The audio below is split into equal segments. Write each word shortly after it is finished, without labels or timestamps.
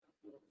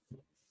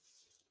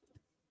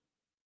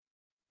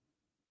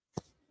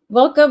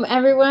Welcome,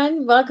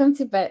 everyone. Welcome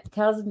to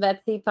Kels and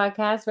Betsy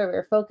podcast, where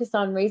we're focused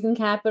on raising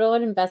capital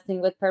and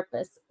investing with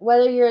purpose.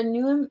 Whether you're a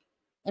new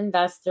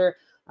investor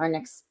or an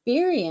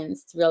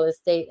experienced real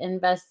estate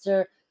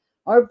investor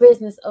or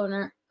business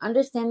owner,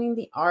 understanding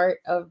the art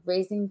of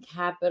raising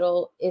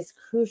capital is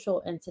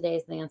crucial in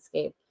today's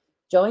landscape.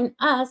 Join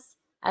us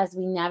as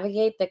we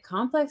navigate the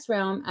complex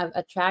realm of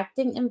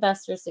attracting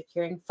investors,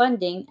 securing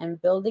funding, and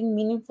building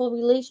meaningful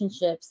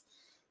relationships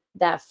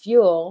that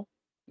fuel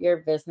your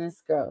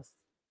business growth.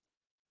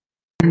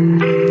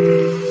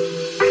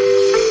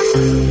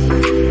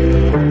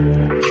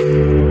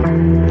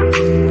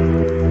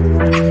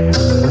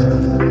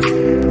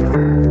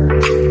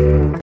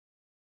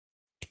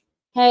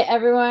 Hey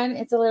everyone,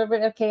 it's a little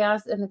bit of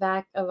chaos in the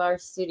back of our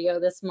studio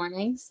this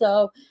morning.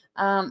 So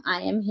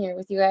I am here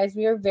with you guys.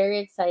 We are very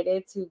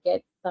excited to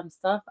get some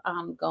stuff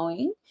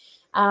going.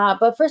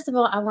 But first of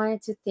all, I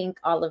wanted to thank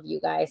all of you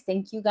guys.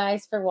 Thank you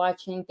guys for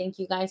watching. Thank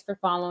you guys for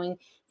following.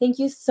 Thank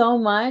you so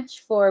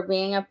much for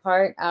being a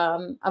part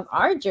of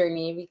our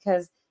journey,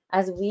 because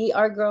as we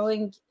are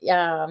growing,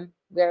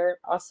 we're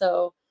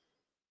also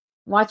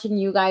watching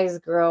you guys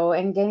grow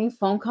and getting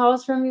phone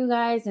calls from you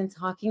guys and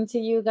talking to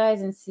you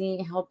guys and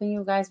helping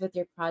you guys with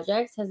your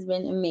projects has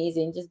been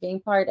amazing. Just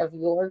being part of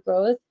your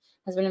growth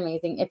has been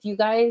amazing. If you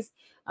guys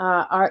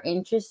are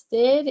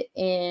interested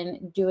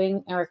in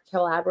doing or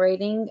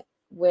collaborating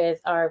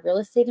with our real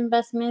estate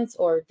investments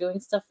or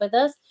doing stuff with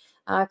us,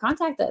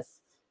 contact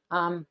us.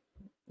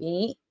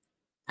 Me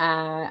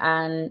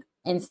on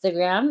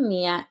Instagram,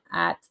 Mia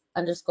at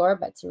 _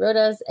 Betsy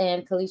Rodas,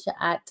 and Kalisha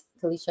at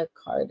Kalisha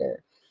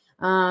Carter.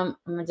 I'm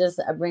gonna just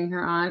bring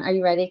her on. Are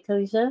you ready,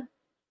 Kalisha?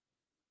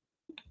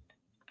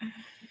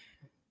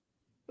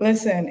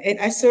 Listen,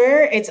 I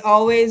swear it's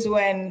always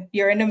when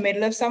you're in the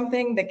middle of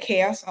something, the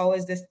chaos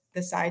always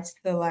decides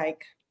to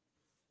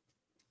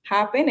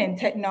happen. In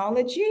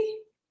technology,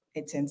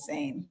 it's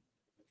insane.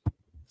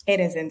 It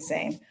is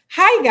insane.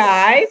 Hi,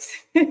 guys.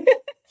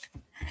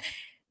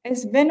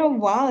 It's been a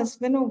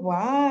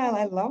while.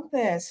 I love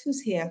this.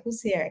 Who's here?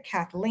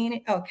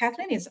 Kathleen. Oh,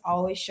 Kathleen is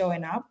always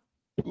showing up.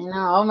 I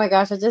know. Oh my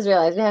gosh, I just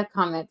realized we have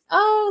comments.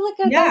 Oh, look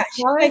at that.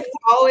 She's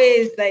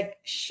always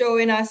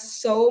showing us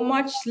so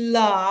much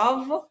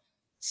love.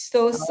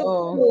 So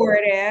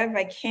supportive.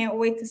 I can't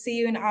wait to see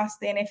you in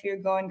Austin if you're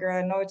going,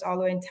 girl. I know it's all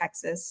the way in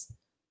Texas.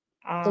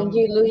 Thank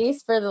you,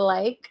 Luis, for the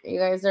like. You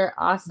guys are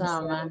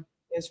awesome.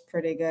 It's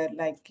pretty good.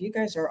 You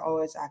guys are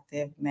always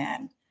active,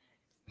 man.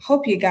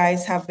 Hope you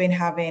guys have been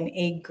having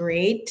a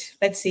great,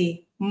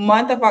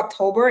 month of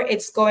October.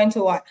 It's going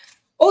to what?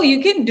 Oh,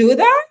 you can do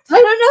that?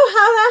 I don't know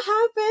how that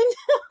happened.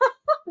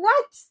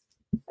 What?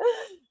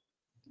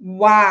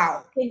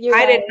 Wow.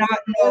 I did not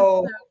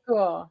know. That's so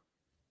cool.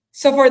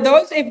 So for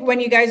those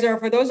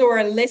who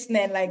are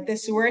listening,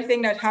 this weird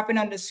thing that happened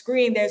on the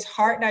screen, there's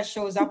heart that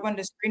shows up on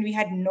the screen. We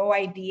had no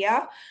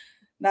idea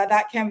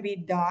that can be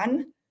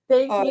done.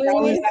 Thank you.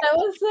 That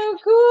was so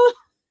cool.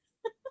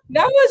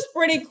 That was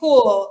pretty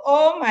cool.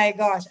 Oh my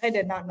gosh. I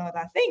did not know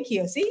that. Thank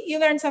you. See, you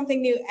learn something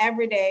new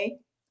every day.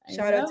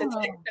 Shout out to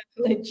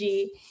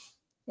technology.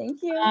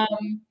 Thank you.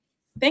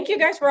 Thank you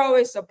guys for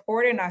always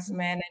supporting us,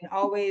 man, and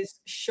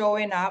always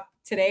showing up.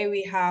 Today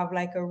we have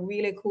a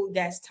really cool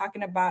guest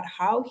talking about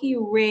how he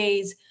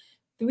raised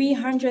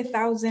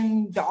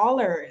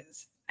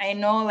 $300,000. I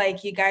know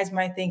you guys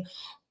might think,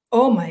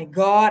 oh my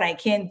God, I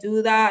can't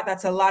do that.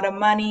 That's a lot of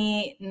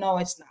money. No,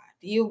 it's not.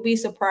 You'll be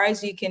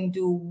surprised you can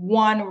do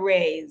one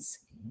raise.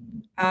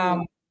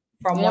 It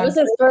was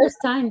his first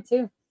time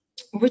too.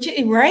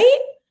 Right?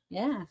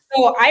 Yeah.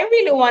 So I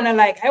really want to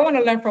I want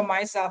to learn from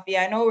myself.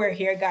 Yeah, I know we're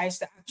here, guys,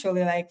 to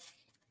actually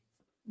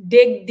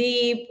dig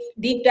deep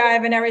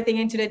dive and everything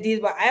into the deeds,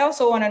 but I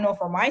also want to know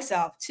for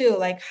myself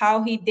too,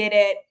 how he did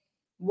it,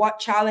 what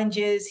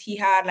challenges he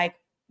had,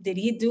 did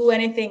he do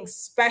anything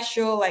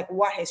special,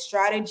 what his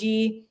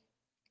strategy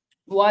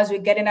was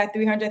with getting that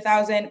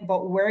 300,000.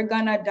 But we're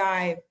gonna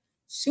dive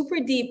super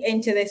deep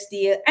into this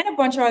deal and a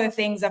bunch of other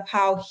things of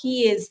how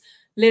he is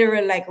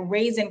literally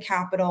raising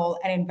capital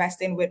and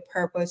investing with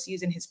purpose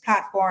using his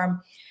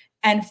platform,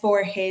 and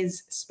for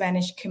his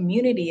Spanish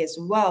community as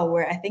well,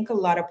 where I think a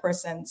lot of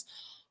persons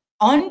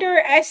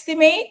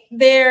underestimate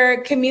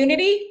their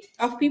community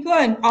of people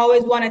and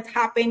always want to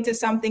tap into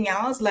something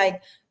else.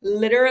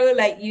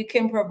 Literally, you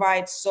can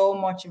provide so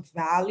much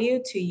value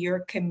to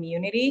your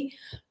community,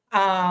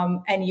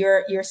 and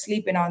you're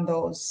sleeping on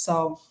those.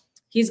 So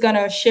he's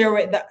gonna share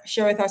with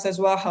us as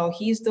well how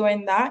he's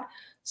doing that.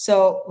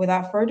 So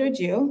without further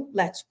ado,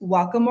 let's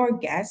welcome our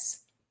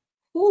guest,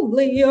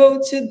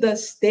 Julio, to the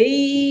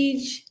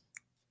stage.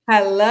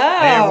 Hello.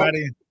 Hey,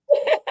 everybody.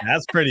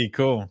 That's pretty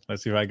cool.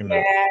 Let's see if I can do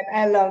it.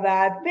 I love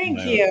that.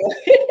 Thank you.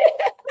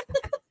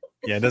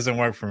 Yeah, it doesn't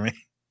work for me.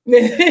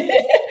 Listen,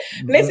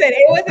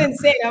 it was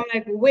insane. I'm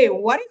like, wait,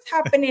 what is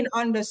happening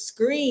on the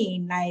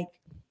screen? I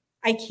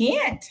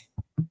can't.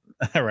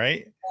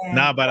 Right?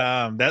 No,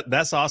 but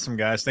that's awesome,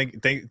 guys.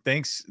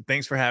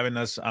 Thanks for having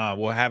us.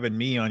 Having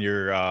me on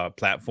your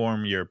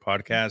platform, your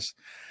podcast.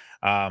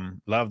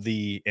 Love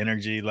the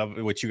energy, love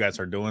what you guys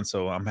are doing.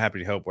 So I'm happy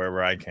to help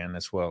wherever I can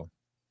as well.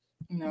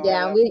 No,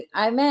 Yeah,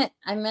 I met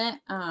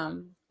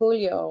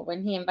Julio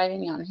when he invited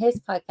me on his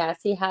podcast.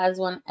 He has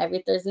one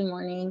every Thursday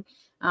morning.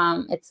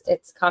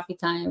 It's coffee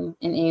time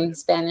in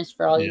Spanish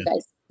for all you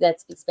guys that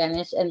speak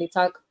Spanish, and they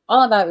talk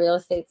all about real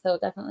estate. So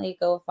definitely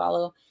go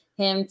follow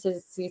him to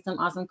see some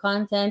awesome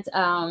content.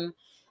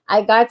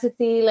 I got to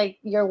see like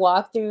your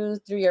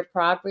walkthroughs through your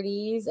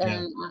properties,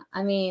 and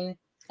I mean,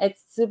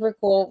 it's super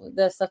cool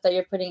the stuff that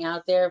you're putting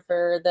out there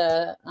for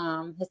the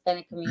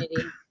Hispanic community.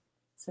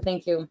 So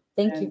thank you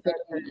for doing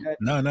that.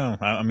 No.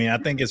 I mean, I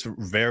think it's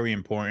very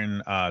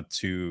important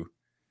to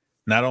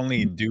not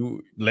only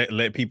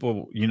let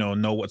people,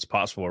 know what's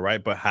possible,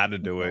 right? But how to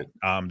do it.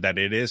 That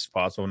it is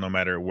possible no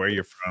matter where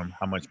you're from,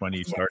 how much money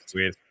you start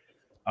with,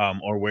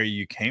 or where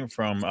you came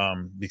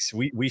from. Because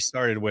we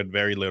started with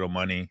very little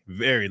money.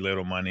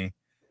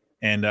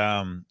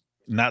 And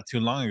not too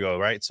long ago,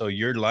 right? So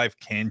your life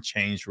can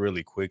change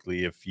really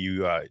quickly if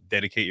you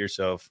dedicate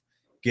yourself,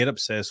 get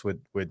obsessed with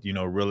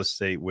real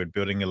estate, with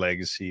building a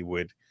legacy,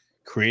 with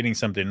creating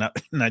something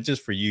not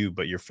just for you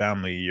but your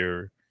family,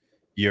 your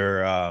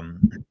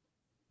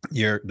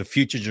the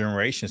future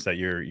generations that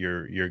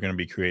you're going to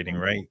be creating,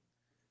 right?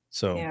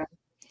 So yeah,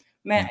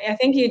 man, I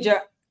think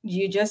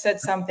you just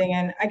said something,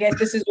 and I guess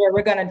this is where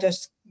we're gonna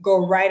just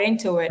go right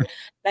into it.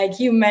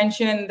 Like you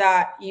mentioned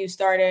that you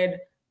started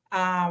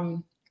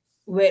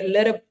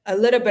with a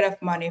little bit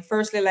of money.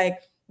 Firstly, like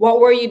what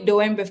were you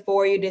doing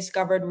before you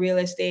discovered real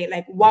estate?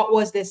 Like what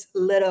was this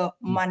little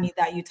money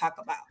that you talk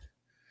about?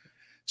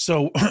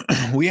 So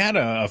we had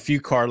a few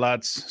car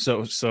lots.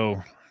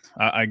 So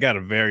I got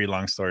a very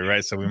long story,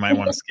 right? So we might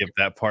want to skip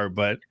that part.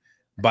 But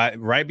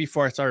right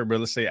before I started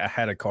real estate, I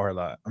had a car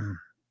lot.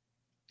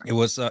 It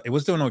was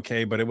doing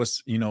okay, but it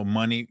was,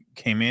 money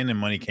came in and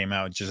money came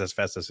out just as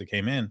fast as it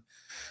came in.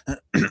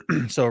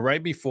 So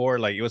right before,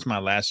 like, it was my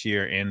last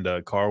year in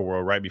the car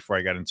world, right before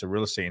I got into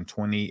real estate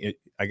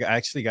I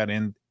actually got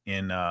in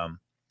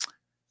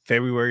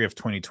February of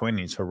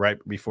 2020, so right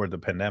before the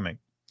pandemic.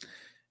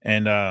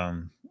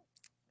 And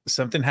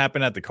something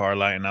happened at the car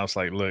lot, and I was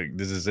like, look,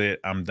 this is it,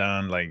 I'm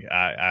done. Like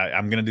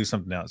I'm gonna do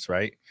something else,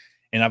 right?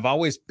 And I've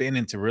always been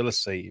into real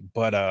estate,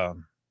 but I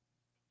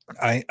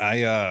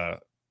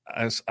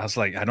was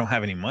like, I don't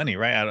have any money,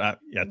 right?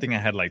 I think I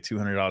had like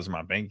 $200 in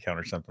my bank account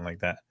or something like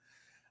that.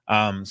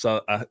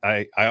 So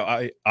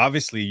I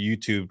obviously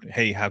YouTube,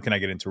 hey, how can I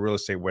get into real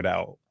estate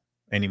without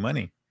any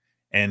money?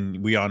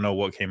 And we all know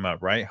what came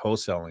up, right?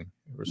 Wholesaling.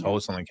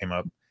 Wholesaling came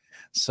up.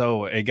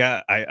 So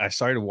I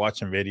started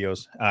watching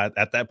videos.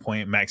 At that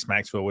point, Max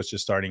Maxwell was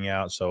just starting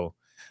out. So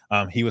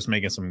he was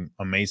making some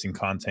amazing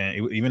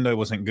content, even though it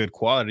wasn't good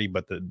quality,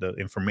 but the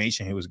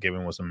information he was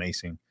giving was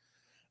amazing.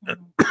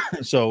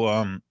 So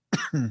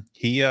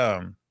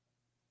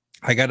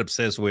I got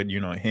obsessed with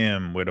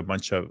him, with a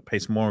bunch of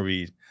Pace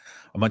Morbies,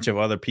 a bunch of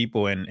other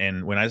people,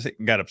 and when I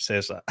got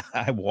obsessed,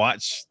 I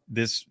watched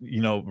this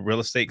real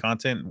estate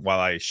content while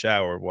I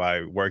showered,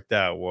 while I worked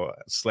out, while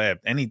I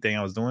slept, anything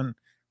I was doing,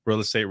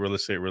 real estate,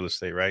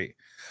 right?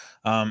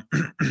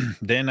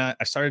 Then I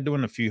started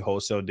doing a few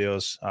wholesale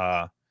deals.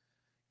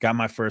 Got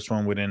my first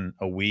one within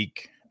a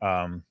week.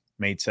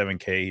 Made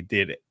 7K,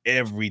 did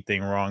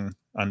everything wrong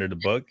under the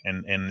book,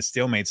 and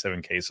still made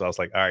 7K. So I was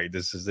like, all right,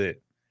 this is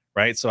it,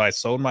 right? So I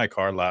sold my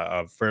car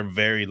lot for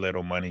very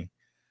little money.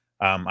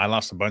 I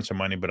lost a bunch of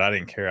money, but I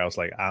didn't care. I was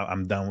like,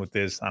 I'm done with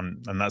this.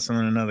 I'm not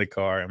selling another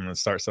car. I'm gonna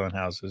start selling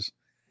houses.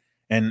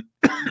 And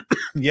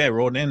yeah, it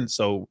rolled in.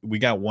 So we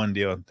got one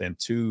deal, then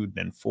two,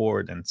 then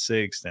four, then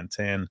six, then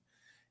 10.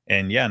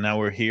 And yeah, now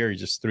we're here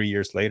just 3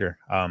 years later.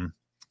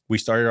 We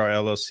started our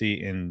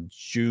LLC in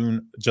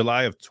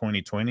July of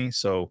 2020.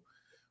 So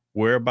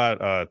we're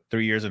about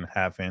 3 years and a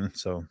half in.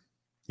 So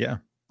yeah.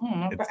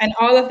 And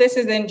all of this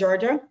is in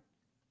Georgia?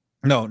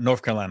 No,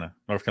 North Carolina,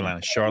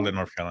 Charlotte,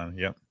 North Carolina.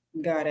 Yep.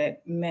 Got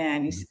it,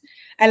 man.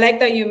 I like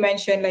that you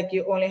mentioned like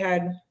you only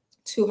had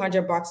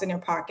 $200 in your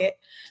pocket.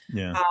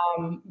 Yeah.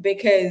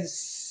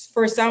 Because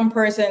for some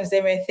persons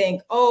they may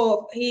think,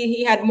 oh,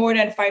 he had more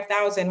than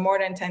 5,000, more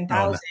than 10,000.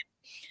 Oh, no.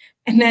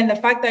 And then the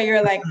fact that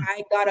you're like,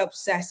 I got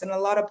obsessed, and a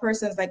lot of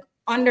persons like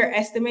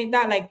underestimate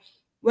that. Like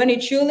when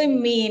you truly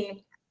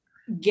mean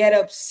get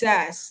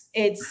obsessed,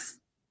 it's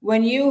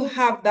when you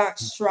have that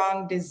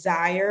strong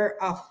desire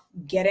of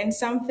getting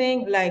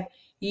something, like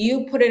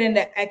you put it in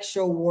the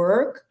extra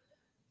work.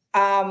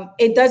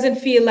 It doesn't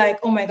feel like,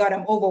 oh my God,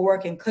 I'm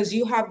overworking, because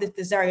you have this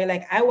desire. You're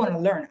like, I want to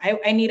learn.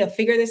 I need to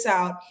figure this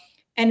out.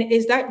 And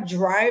it's that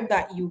drive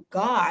that you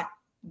got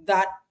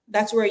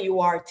that's where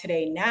you are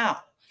today now.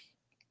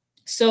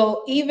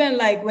 So even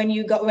like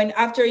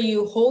after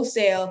you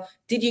wholesale,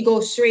 did you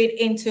go straight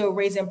into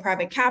raising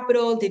private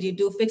capital? Did you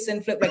do fix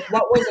and flip? Like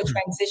what was the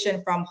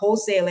transition from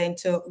wholesaling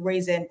to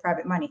raising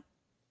private money?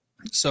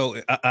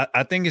 So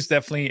I think it's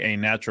definitely a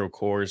natural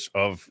course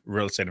of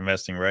real estate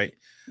investing, right?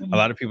 Mm-hmm. A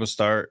lot of people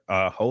start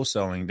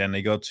wholesaling, then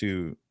they go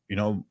to,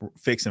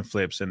 fix and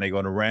flips, and they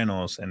go to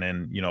rentals, and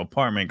then,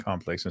 apartment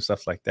complex and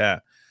stuff like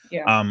that.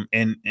 Yeah.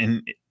 And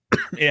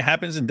it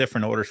happens in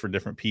different orders for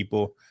different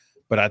people.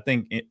 but I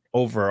think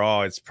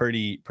overall it's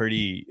pretty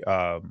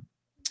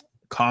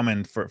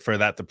common for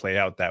that to play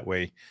out that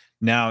way.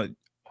 Now,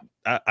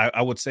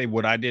 I would say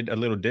what I did a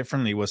little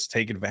differently was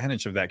take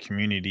advantage of that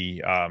community.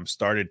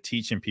 Started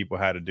teaching people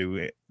how to do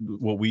it,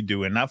 what we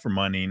do, and not for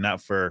money, not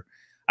for.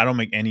 I don't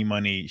make any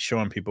money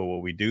showing people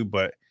what we do,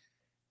 but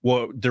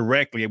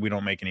directly we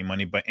don't make any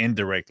money, but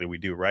indirectly we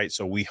do, right?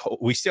 So we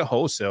still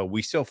wholesale,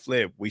 we still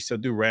flip, we still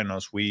do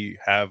rentals. We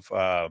have,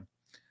 I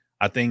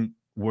think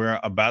we're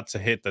about to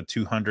hit the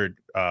 200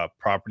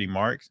 property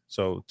mark,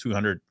 so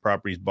 200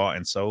 properties bought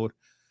and sold.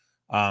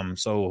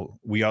 So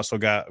we also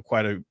got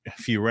quite a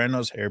few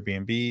rentals,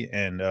 Airbnb,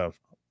 and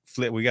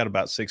flip. We got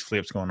about 6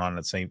 flips going on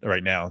at the same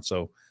right now.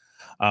 So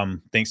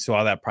thanks to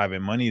all that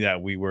private money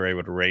that we were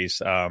able to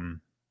raise,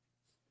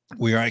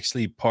 we are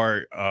actually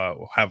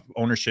have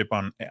ownership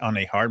on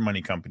a hard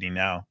money company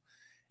now,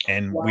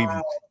 and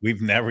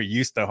we've never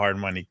used the hard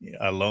money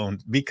loan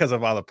because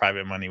of all the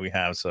private money we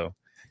have. So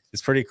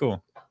it's pretty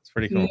cool. It's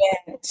pretty cool.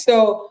 Yeah.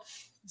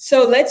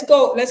 So let's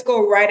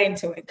go right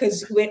into it,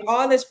 because with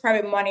all this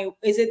private money,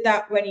 is it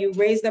that when you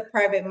raise the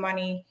private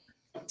money,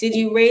 did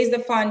you raise the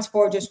funds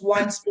for just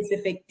one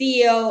specific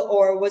deal,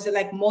 or was it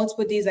like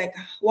multiple deals? Like,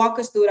 walk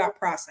us through that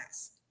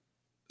process.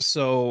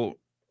 So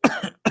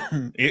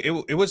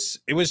it was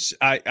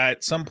I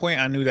at some point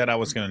I knew that I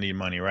was going to need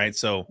money, right?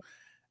 So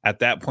at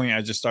that point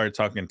I just started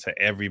talking to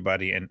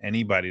everybody and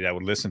anybody that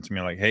would listen to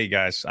me, like, hey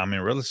guys, I'm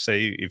in real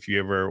estate. If you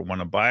ever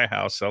want to buy a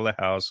house, sell a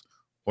house,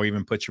 or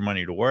even put your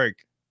money to work,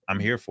 I'm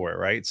here for it,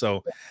 right?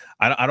 So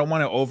I don't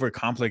want to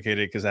overcomplicate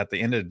it, because at the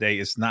end of the day,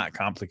 it's not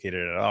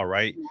complicated at all,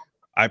 right?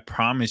 I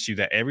promise you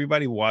that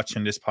everybody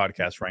watching this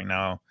podcast right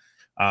now,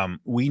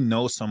 we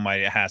know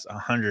somebody that has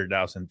 $100,000,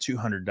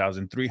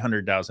 $200,000,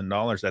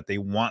 $300,000 that they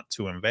want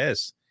to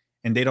invest,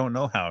 and they don't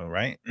know how,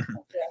 right?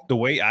 The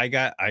way I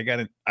got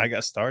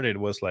started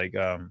was like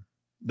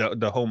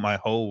my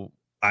whole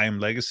I Am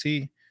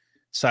Legacy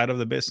side of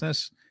the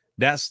business.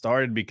 That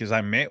started because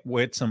I met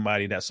with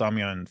somebody that saw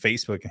me on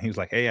Facebook, and he was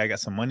like, hey, I got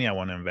some money I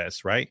want to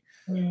invest, right?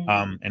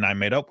 And I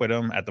met up with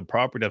him at the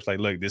property. I was like,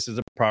 look, this is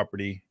a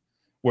property.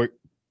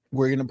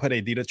 We're gonna put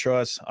a deed of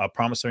trust, a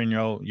promissory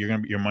note.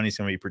 Your money's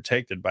gonna be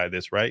protected by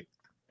this, right?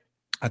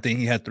 I think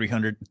he had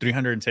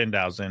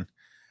 310,000.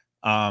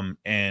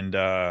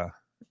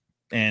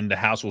 And the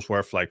house was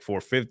worth like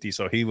 450.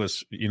 So he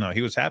was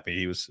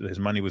happy. His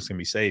money was gonna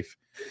be safe.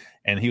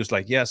 And he was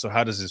like, yeah, so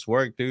how does this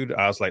work, dude?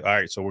 I was like, all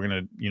right, so we're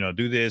gonna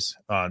do this,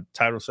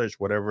 title search,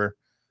 whatever.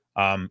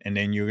 And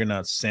then you're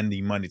gonna send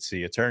the money to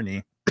the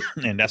attorney.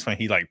 And that's when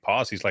he like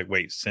paused. He's like,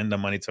 wait, send the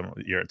money to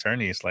your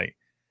attorney. It's like,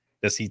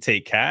 does he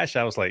take cash?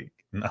 I was like,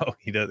 no,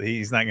 he does.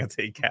 He's not gonna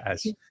take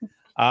cash.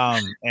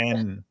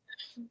 And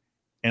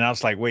I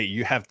was like, wait,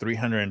 you have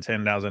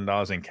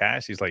 $310,000 in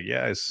cash? He's like,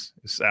 yeah, it's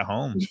at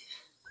home.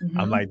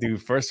 I'm like,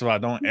 dude, first of all,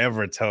 don't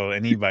ever tell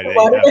anybody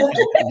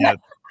that you have.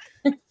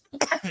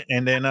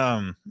 And then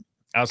I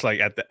was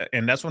like,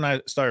 and that's when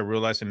I started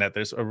realizing that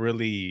there's a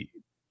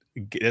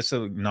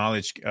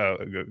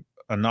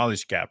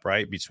knowledge gap,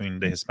 right, between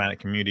the Hispanic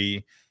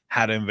community,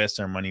 how to invest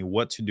their money,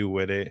 what to do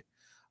with it.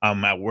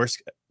 At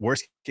worst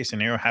case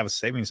scenario, have a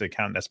savings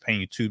account that's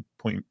paying you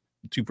 2.2%,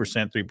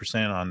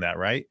 3% on that,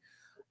 right?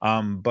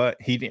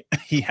 But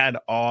he had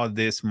all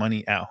this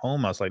money at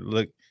home. I was like,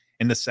 look.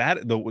 And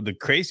the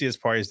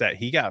craziest part is that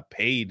he got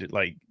paid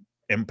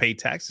and paid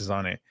taxes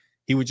on it.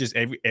 He would just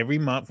every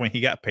month when he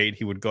got paid,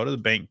 he would go to the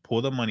bank,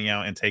 pull the money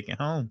out, and take it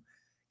home,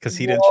 because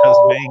he didn't trust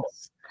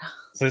banks.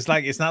 So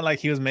it's not like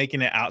he was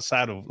making it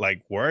outside of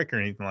like work or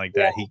anything like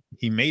that. Yeah.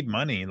 He made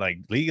money like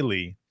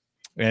legally,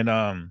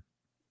 and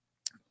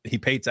he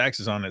paid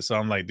taxes on it. So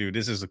I'm like, dude,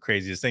 this is the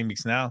craziest thing,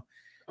 because now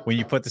when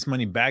you put this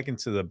money back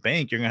into the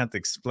bank, you're gonna have to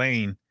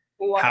explain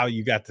how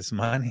you got this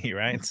money,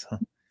 right? So.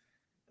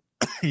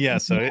 Yeah,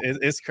 so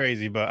it's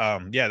crazy,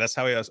 but yeah, that's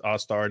how it all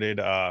started.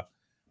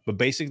 But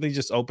basically,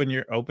 just open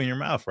your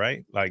mouth,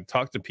 right? Like,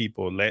 talk to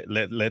people,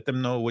 let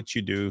them know what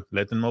you do,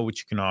 let them know what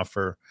you can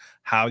offer,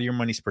 how your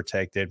money's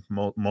protected.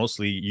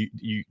 Mostly,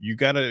 you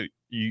gotta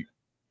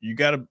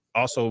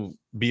also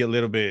be a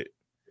little bit,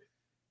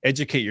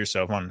 educate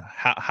yourself on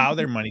how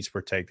their money's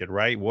protected,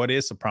 right? What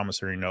is a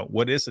promissory note?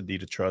 What is a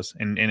deed of trust?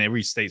 And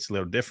every state's a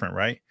little different,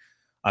 right?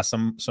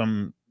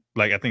 Some.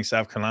 Like, I think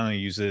South Carolina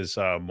uses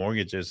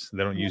mortgages.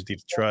 They don't use deed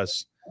of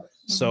trust.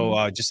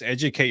 So just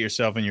educate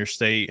yourself in your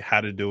state, how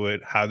to do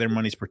it, how their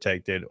money's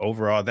protected.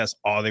 Overall, that's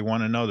all they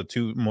want to know. The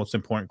two most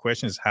important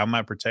questions: how am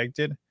I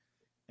protected,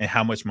 and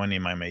how much money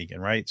am I making,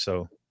 right?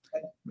 So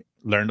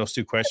learn those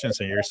two questions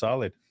and you're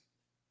solid.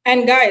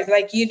 And guys,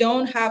 like, you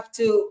don't have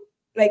to,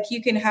 like,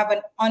 you can have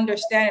an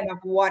understanding of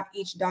what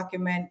each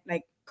document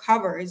like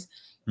covers,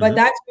 but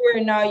that's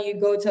where now you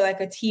go to like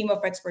a team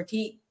of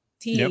expertise.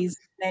 Yep.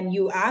 And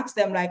you ask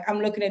them, like, I'm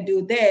looking to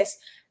do this,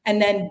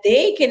 and then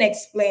they can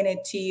explain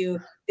it to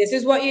you. This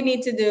is what you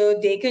need to do.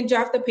 They can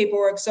draft the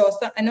paperwork. So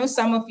I know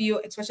some of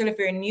you, especially if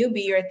you're a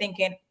newbie, you're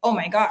thinking, oh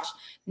my gosh,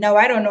 now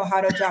I don't know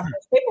how to draft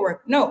this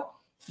paperwork. No,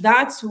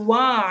 that's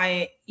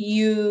why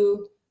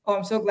you Oh,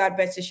 I'm so glad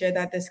Betsy shared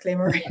that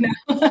disclaimer right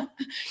now.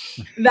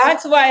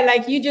 That's why,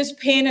 like, you just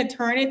pay an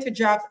attorney to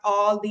draft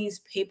all these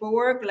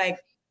paperwork, like,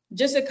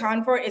 just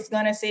account for it. It's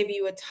gonna save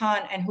you a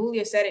ton. And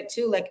Julio said it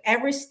too. Like,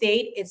 every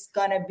state, it's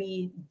gonna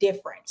be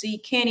different, so you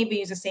can't even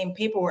use the same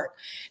paperwork.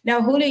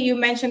 Now, Julio, you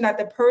mentioned that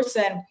the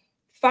person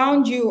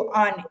found you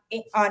on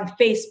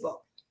Facebook.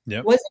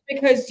 Yep. Was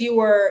it because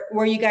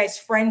were you guys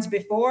friends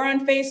before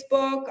on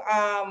Facebook?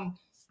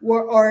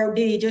 Or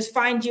did he just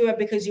find you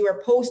because you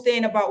were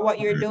posting about what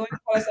you're doing?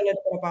 Tell us a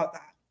little bit about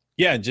that.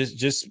 Yeah,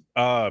 just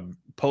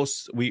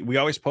post. We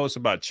always post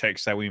about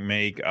checks that we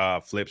make,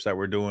 flips that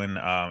we're doing,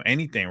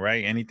 anything,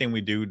 right? Anything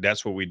we do,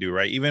 that's what we do,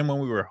 right? Even when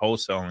we were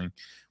wholesaling,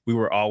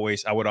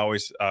 I would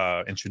always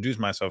introduce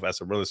myself as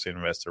a real estate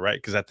investor, right?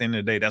 Because at the end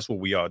of the day, that's what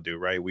we all do,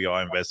 right? We all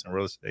invest in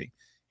real estate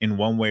in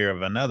one way or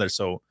another.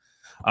 So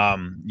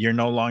you're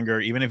no longer,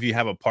 even if you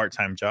have a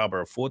part-time job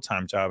or a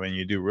full-time job and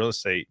you do real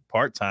estate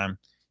part-time,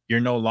 you're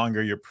no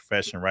longer your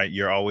profession, right?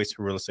 You're always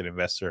a real estate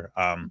investor.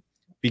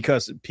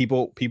 Because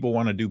people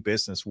want to do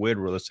business with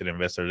real estate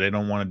investors. They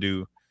don't want to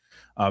do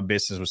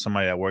business with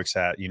somebody that works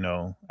at,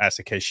 as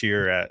a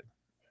cashier at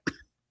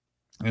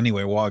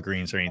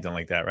Walgreens or anything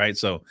like that, right?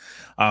 So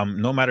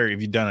no matter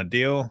if you've done a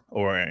deal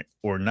or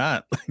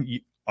not, you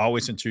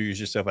always introduce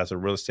yourself as a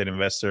real estate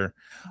investor,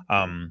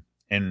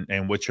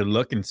 and what you're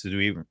looking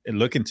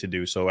to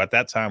do. So at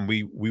that time,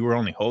 we were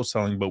only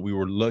wholesaling, but we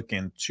were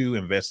looking to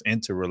invest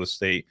into real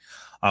estate,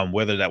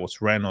 whether that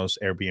was rentals,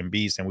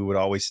 Airbnbs, and we would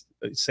always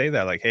say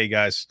that, like, hey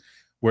guys,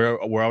 we're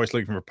always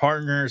looking for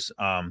partners,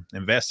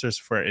 investors,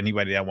 for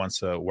anybody that wants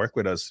to work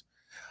with us.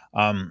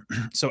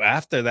 So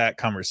after that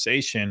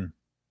conversation,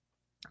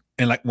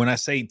 and like when I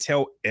say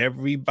tell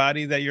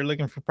everybody that you're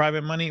looking for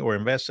private money or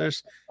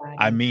investors,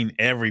 I mean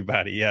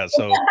everybody. Yeah.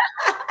 So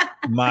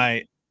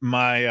my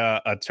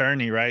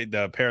attorney, right,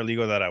 the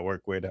paralegal that I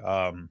work with,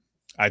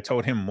 I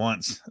told him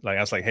once, like,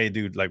 I was like, hey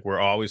dude, like, we're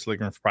always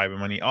looking for private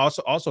money.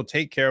 Also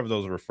take care of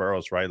those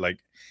referrals, right?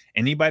 Like,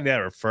 anybody that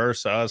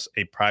refers to us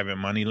a private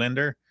money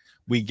lender,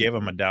 we give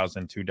them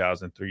 1,000,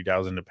 2,000,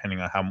 3,000,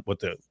 depending on what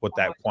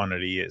that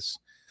quantity is.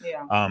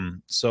 Yeah.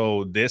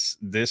 So this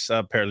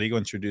paralegal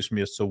introduced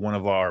me to one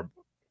of our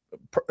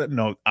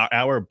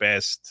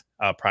best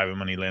private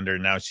money lender.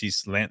 Now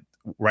she's lent.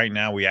 Right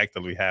now, we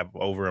actively have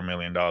over $1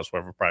 million worth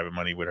of private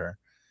money with her.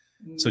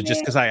 So just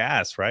because I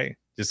asked, right?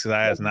 Just because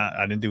I asked,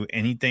 I didn't do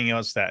anything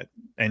else that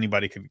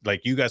anybody could,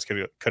 like, you guys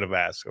could have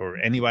asked, or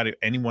any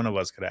one of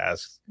us could have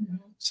asked. Mm-hmm.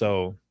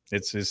 So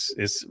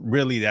it's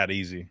really that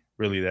easy,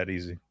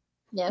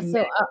 Yeah.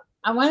 So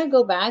I want to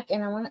go back,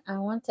 and I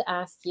want to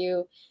ask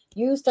you.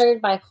 You started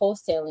by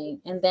wholesaling,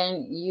 and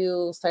then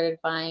you started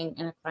buying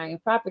and acquiring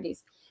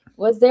properties.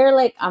 Was there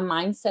like a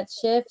mindset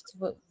shift?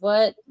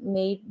 What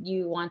made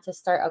you want to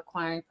start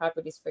acquiring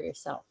properties for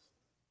yourself?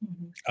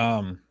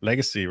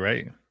 Legacy,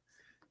 right?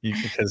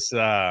 Because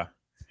I've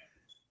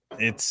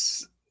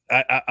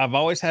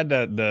always had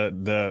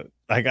the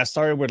like, I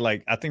started with,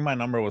 like, I think my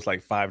number was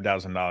like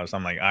 $5,000.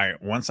 I'm like, all right,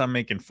 once I'm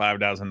making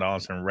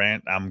 $5,000 in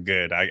rent, I'm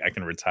good. I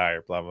can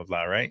retire, blah, blah,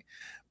 blah. Right.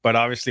 But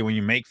obviously when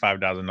you make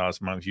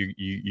 $5,000 a month,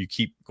 you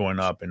keep going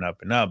up and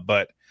up and up.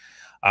 But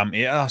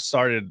it all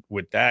started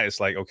with that. It's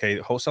like, okay,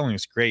 wholesaling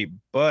is great,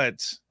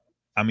 but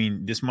I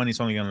mean, this money's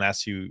only going to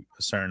last you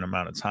a certain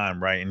amount of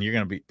time, right? And you're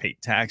going to be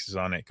paid taxes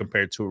on it,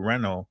 compared to a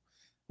rental,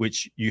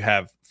 which you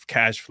have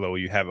cash flow,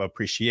 you have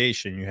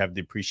appreciation, you have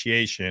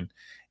depreciation,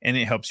 and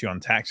it helps you on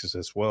taxes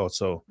as well.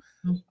 So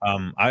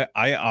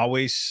I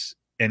always,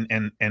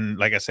 and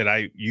like I said,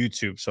 I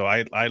YouTube, so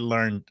I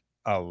learned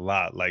a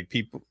lot. Like,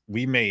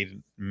 we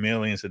made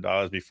millions of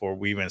dollars before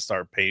we even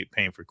start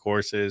paying for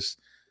courses,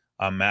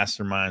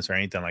 masterminds, or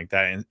anything like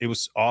that. And it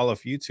was all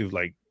of YouTube,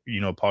 like,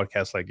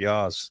 podcasts like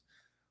y'all's,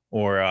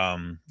 or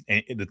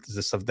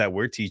the stuff that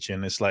we're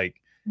teaching. It's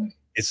like,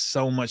 it's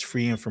so much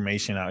free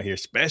information out here,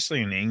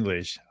 especially in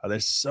English.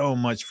 There's so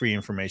much free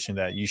information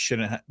that you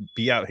shouldn't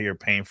be out here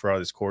paying for all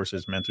these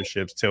courses,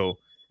 mentorships,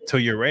 till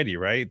you're ready,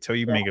 right? Till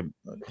you make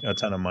a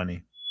ton of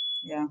money.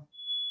 Yeah.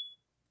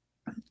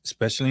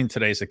 Especially in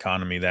today's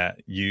economy,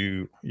 that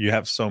you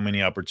have so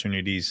many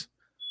opportunities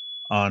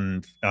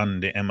on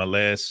the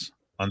MLS,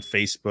 on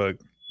Facebook,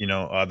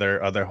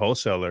 other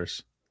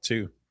wholesalers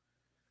too.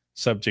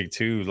 Subject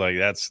to, like,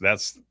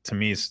 that's to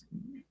me is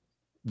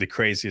the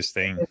craziest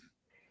thing.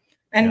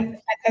 And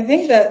I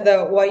think that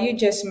the what you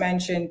just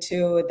mentioned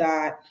too,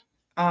 that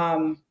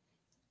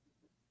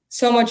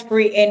so much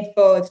free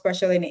info,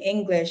 especially in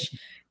English,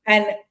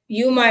 and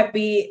you might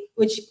be,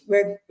 which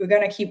we're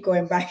gonna keep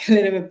going back a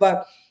little bit,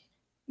 but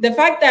the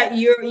fact that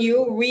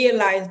you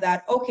realize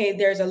that, okay,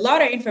 there's a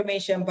lot of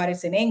information, but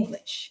it's in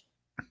English.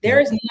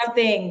 There's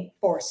nothing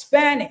for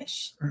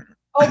Spanish.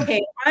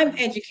 Okay, I'm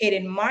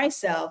educating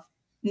myself.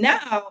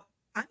 Now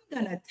I'm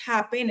gonna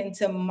tap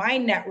into my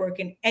network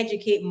and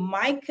educate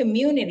my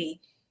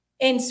community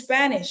in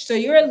Spanish. So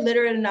you're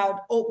literally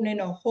now opening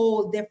a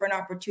whole different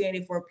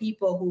opportunity for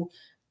people who,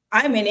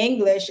 I'm in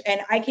English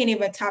and I can't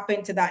even tap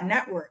into that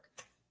network,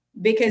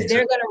 because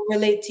they're gonna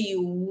relate to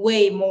you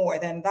way more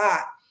than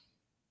that.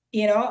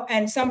 you know,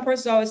 and some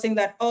persons always think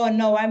that, oh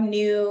no, I'm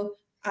new.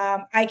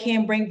 I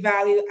can't bring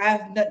value.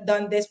 I've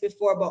done this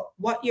before, but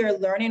what you're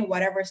learning,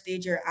 whatever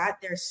stage you're at,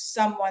 there's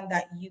someone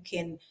that you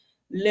can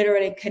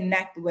literally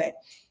connect with.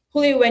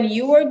 Julio, when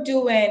you were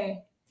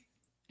doing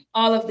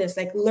all of this,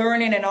 like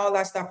learning and all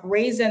that stuff,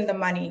 raising the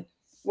money,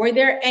 were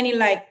there any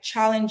like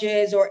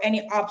challenges or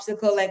any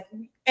obstacle, like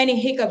any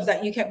hiccups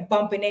that you kept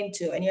bumping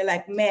into? And you're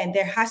like, man,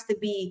 there has to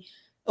be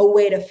a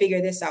way to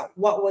figure this out.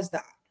 What was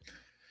that?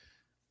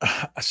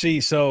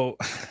 See, so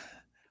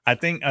I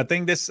think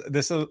this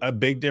is a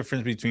big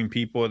difference between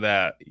people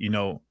that, you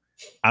know,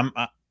 I'm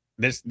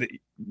this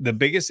the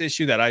biggest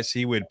issue that I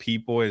see with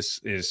people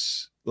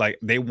is like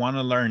they want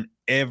to learn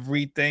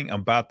everything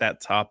about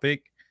that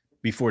topic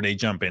before they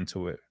jump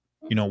into it.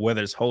 You know,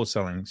 whether it's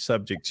wholesaling,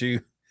 subject to,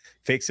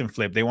 fix and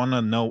flip, they want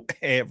to know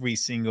every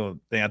single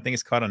thing. I think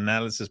it's called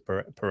analysis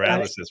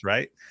paralysis,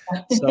 right?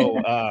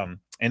 So,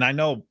 and I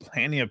know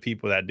plenty of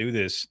people that do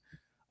this,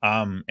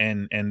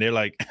 and they're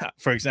like,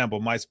 for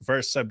example, my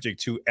first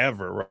subject to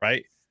ever,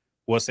 right,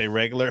 was a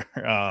regular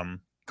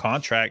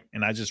contract,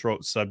 and I just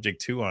wrote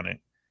subject to on it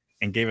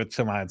and gave it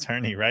to my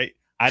attorney, right?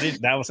 I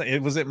didn't, that was,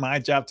 it wasn't my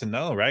job to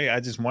know, right? I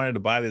just wanted to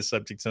buy this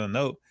subject to the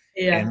note,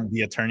 Yeah. and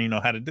the attorney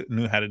knew how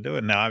to do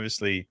it. Now,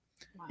 obviously,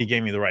 he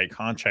gave me the right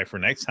contract for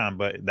next time,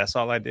 but that's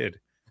all I did.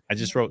 I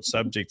just wrote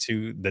subject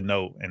to the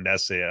note, and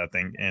that's it, I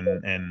think.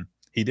 And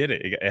he did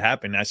it. It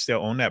happened. I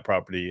still own that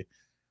property.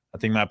 I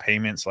think my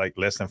payment's like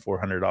less than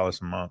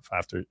 $400 a month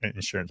after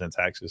insurance and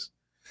taxes.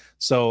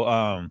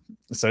 So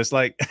so it's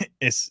like,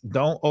 it's,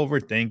 don't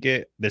overthink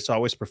it. There's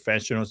always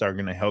professionals that are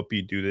going to help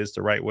you do this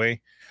the right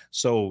way.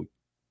 So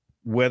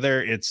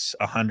whether it's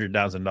 $100,000,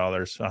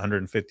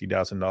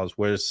 $150,000,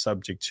 whether it's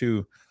subject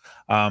to,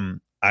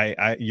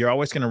 you're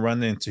always going to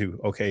run into,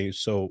 okay,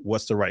 so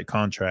what's the right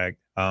contract?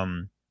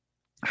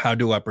 How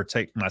do I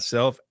protect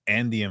myself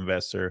and the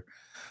investor?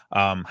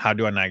 How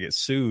do I not get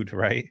sued?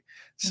 Right.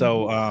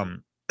 So,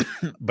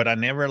 but I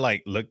never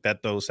like looked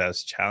at those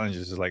as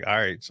challenges. It's like, all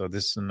right, so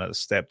this is another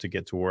step to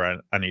get to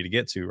where I need to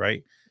get to.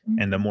 Right.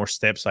 And the more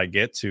steps I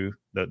get to,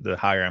 the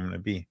higher I'm going to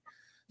be.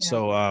 Yeah.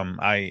 So,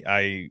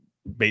 I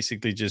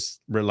basically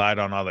just relied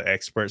on all the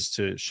experts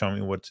to show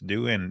me what to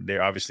do. And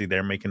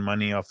they're making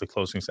money off the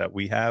closings that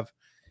we have.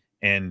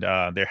 And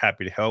they're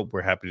happy to help.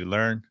 We're happy to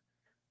learn.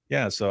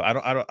 Yeah. So I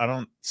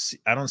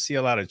don't see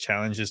a lot of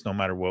challenges no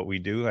matter what we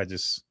do. I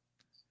just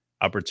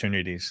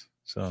opportunities.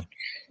 So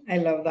I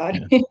love that.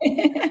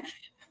 yeah.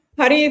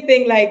 How do you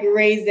think like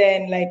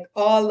raising like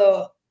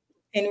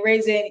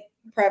raising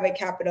private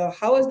capital,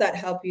 how does that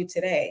help you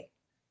today?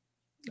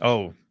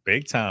 Oh,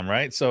 big time,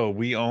 right? So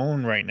we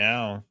own right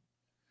now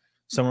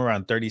somewhere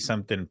around 30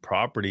 something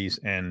properties.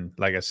 And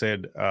like I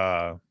said,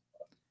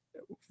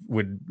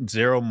 with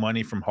zero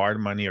money from hard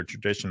money or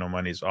traditional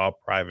money, it's all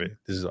private.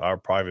 This is our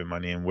private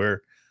money. And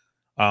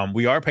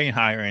we are paying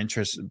higher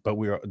interest, but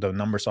the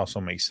numbers also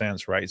make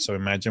sense, right? So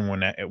imagine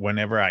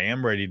whenever I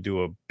am ready to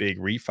do a big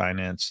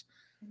refinance,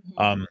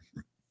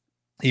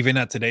 even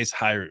at today's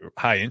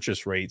high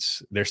interest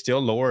rates, they're still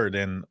lower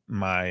than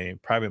my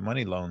private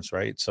money loans,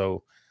 right?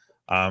 So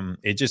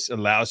it just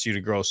allows you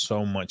to grow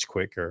so much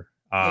quicker.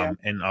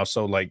 And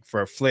also like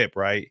for a flip,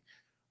 right?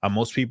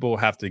 Most people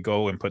have to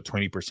go and put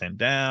 20%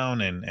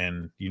 down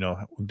and you know,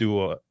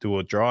 do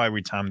a draw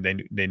every time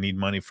they need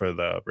money for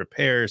the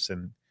repairs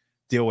and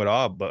deal with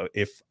all. But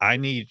if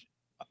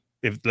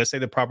let's say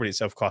the property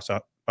itself costs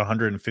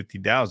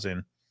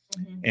 150,000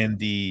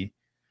 and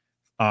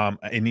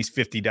it needs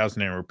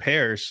 50,000 in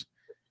repairs,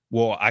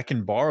 well, I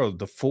can borrow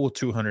the full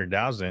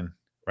 200,000,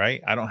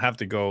 right? I don't have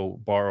to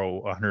go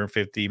borrow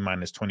 150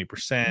 minus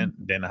 20%.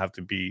 Then I have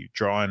to be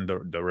drawing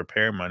the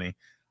repair money.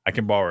 I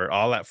can borrow it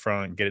all up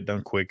front, get it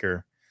done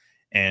quicker.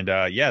 And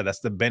yeah, that's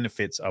the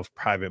benefits of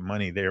private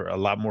money. They're a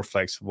lot more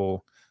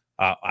flexible.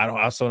 I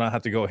also don't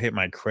have to go hit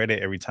my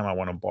credit every time I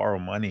want to borrow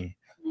money.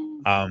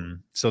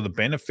 So the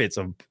benefits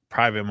of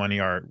private money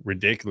are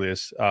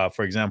ridiculous.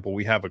 For example,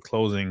 we have a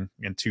closing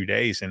in 2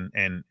 days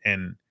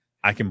and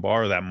I can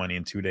borrow that money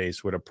in 2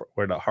 days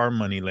where the hard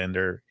money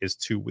lender is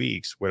 2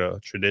 weeks, where a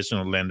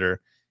traditional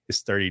lender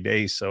is 30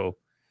 days. So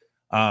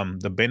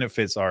the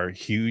benefits are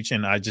huge.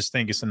 And I just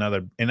think it's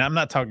another, and I'm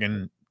not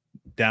talking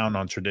down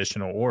on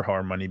traditional or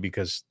hard money,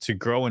 because to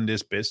grow in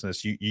this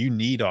business, you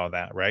need all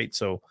that, right?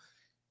 So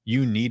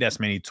you need as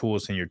many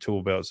tools in your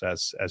tool belts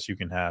as you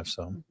can have.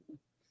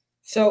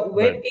 So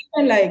with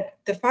even like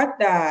the fact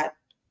that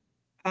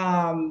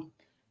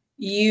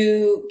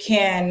you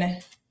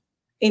can,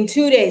 in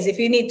 2 days, if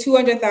you need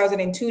 200,000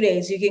 in 2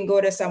 days, you can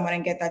go to someone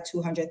and get that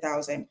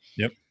 200,000.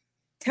 Yep.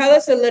 Tell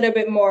us a little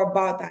bit more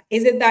about that.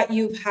 Is it that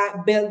you've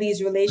built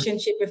these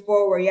relationships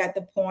before where you're at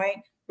the point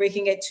where you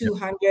can get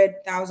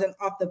 200,000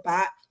 off the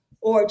bat?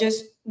 Or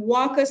just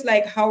walk us,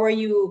 like, how are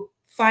you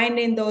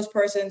finding those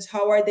persons?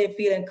 How are they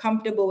feeling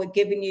comfortable with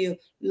giving you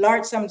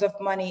large sums of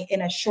money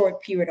in a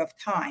short period of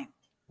time?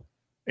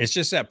 It's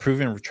just that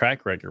proven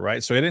track record,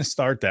 right? So it didn't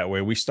start that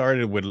way. We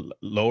started with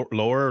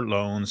lower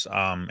loans,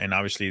 and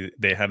obviously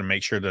they had to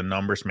make sure the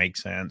numbers make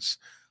sense.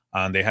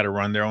 They had to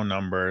run their own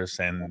numbers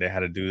and they had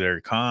to do their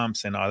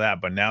comps and all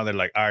that. But now they're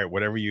like, all right,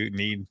 whatever you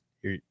need,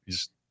 you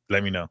just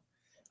let me know.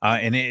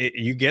 And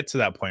you get to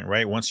that point,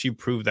 right? Once you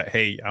prove that,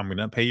 hey, I'm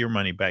gonna pay your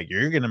money back,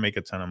 you're gonna make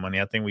a ton of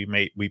money. I think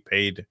we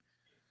paid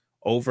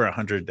over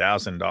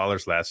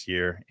 $100,000 last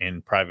year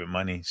in private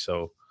money,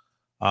 so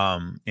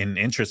in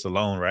interest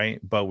alone, right?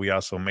 But we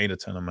also made a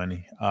ton of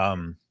money.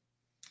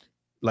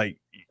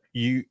 Like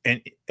you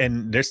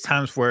and there's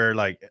times where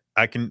like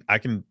I can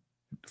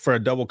for a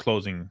double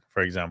closing,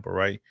 for example,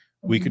 right?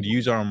 We could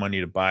use our own money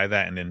to buy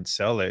that and then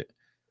sell it.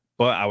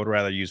 But I would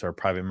rather use our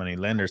private money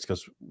lenders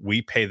because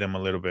we pay them a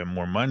little bit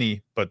more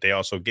money, but they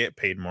also get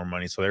paid more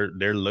money. So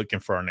they're looking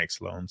for our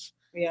next loans.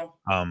 Yeah.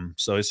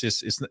 So it's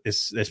just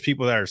it's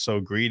people that are so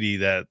greedy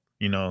that,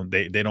 you know,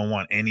 they don't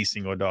want any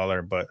single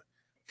dollar. But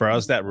for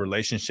us, that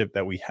relationship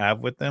that we have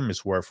with them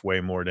is worth way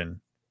more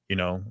than, you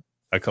know,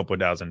 a couple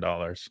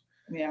 $1,000.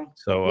 Yeah.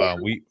 So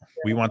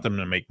we want them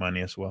to make money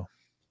as well.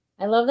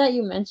 I love that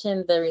you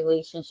mentioned the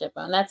relationship,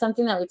 and that's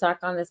something that we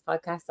talk on this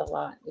podcast a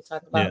lot. We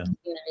talk about keeping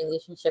the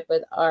relationship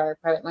with our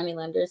private money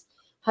lenders.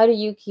 How do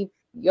you keep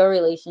your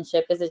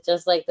relationship? Is it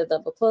just like the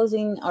double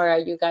closing, or are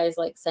you guys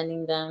like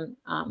sending them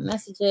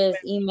messages,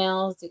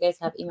 emails? Do you guys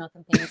have email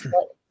campaigns?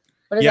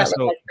 What does that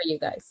look like for you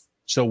guys?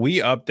 So we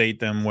update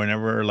them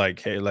whenever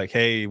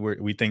hey,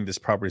 we think this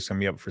property is gonna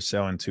be up for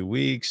sale in 2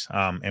 weeks.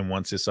 And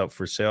once it's up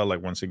for sale,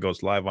 like once it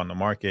goes live on the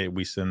market,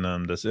 we send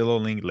them the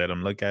Zillow link, let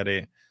them look at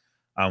it.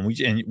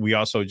 We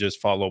also just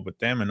follow up with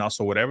them and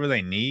also whatever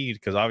they need,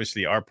 because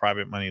obviously our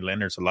private money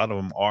lenders, a lot of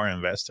them are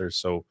investors.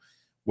 So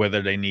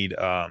whether they need,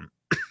 every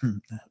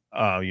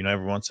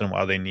once in a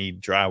while they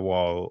need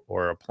drywall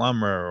or a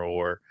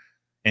plumber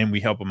and we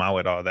help them out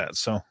with all that.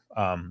 So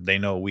they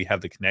know we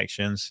have the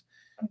connections,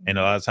 and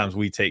a lot of times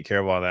we take care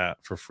of all that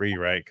for free,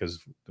 right?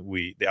 Because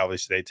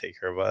they take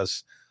care of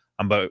us.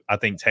 But I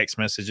think text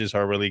messages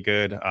are really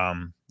good.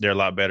 They're a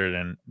lot better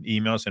than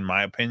emails, in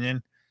my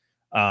opinion.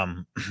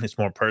 It's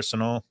more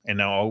personal, and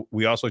now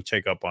we also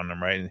check up on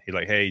them, right? And he's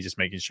like, hey, just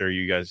making sure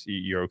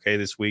you're okay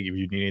this week. If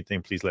you need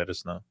anything, please let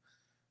us know.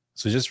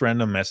 So just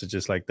random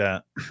messages like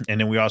that. And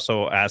then we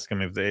also ask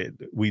them if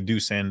we do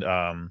send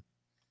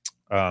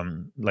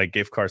like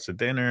gift cards to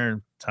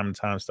dinner time to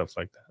time, stuff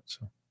like that.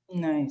 So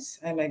nice.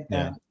 I like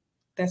that.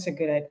 That's a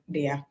good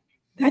idea.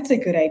 That's a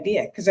good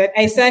idea, because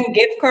I send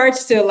gift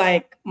cards to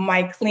like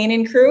my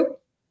cleaning crew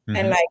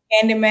and like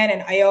handyman,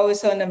 and I always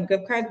send them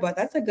gift cards. But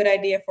that's a good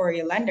idea for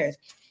your lenders.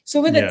 So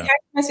with the text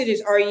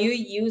messages, are you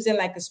using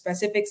like a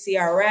specific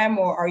CRM,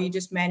 or are you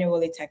just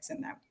manually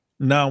texting them?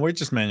 No, we're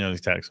just manually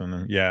texting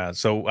them. Yeah.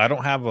 So I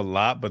don't have a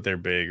lot, but they're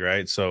big,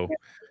 right? So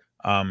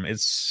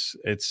it's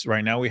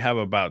right now we have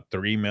about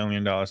 $3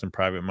 million in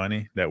private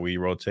money that we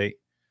rotate.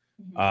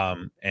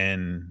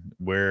 And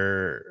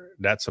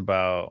that's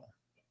about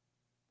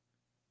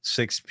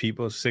 6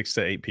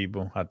 to 8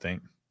 people, I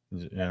think.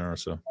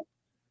 So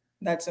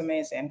that's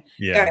amazing.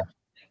 Yeah.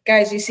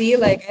 Guys, you see,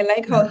 like I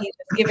like how he's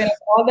just giving us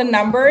all the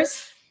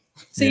numbers,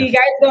 so you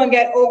guys don't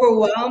get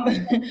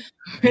overwhelmed.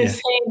 We're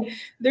saying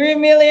 $3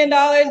 million.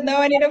 No,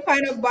 I need to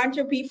find a bunch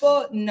of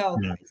people. No,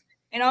 guys.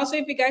 And also,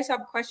 if you guys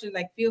have questions,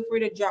 like feel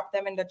free to drop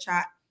them in the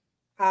chat.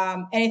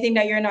 Anything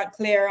that you're not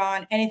clear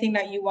on, anything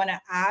that you want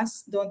to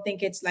ask, don't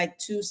think it's like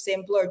too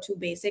simple or too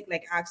basic.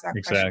 Like ask that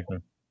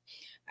question.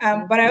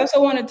 But I also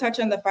want to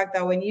touch on the fact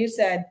that when you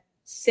said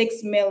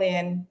 6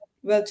 million,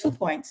 well, 2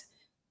 points.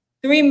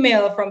 3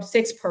 mil from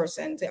 6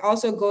 persons. It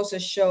also goes to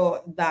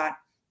show that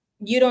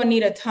you don't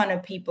need a ton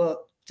of people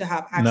to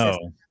have access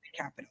to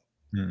capital.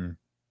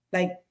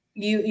 Like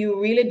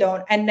you really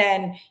don't. And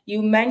then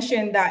you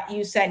mentioned that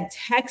you send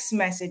text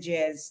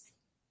messages,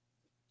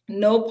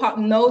 no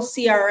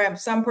CRM.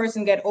 Some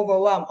person get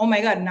overwhelmed. Oh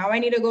my God, now I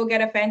need to go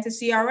get a fancy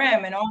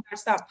CRM and all that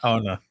stuff. Oh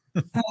no.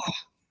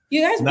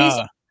 You guys be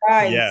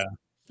surprised. Yeah.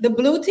 The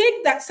blue tick,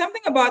 that's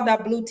something about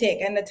that blue tick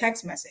and the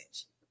text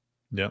message.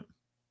 Yep.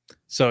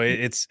 So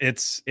it's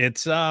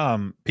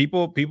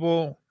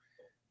people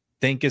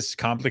think it's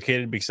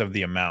complicated because of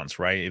the amounts,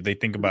 right? If they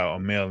think about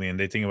 $1 million,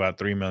 they think about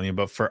 3 million,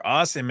 but for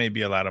us, it may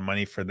be a lot of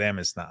money. For them,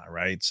 it's not,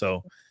 right?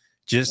 So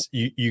just,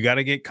 you got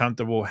to get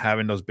comfortable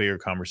having those bigger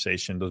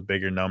conversations, those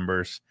bigger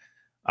numbers.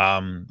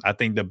 I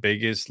think the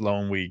biggest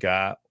loan we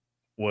got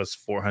was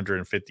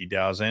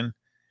 $450,000.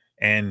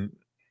 And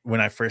when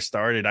I first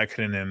started, I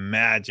couldn't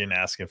imagine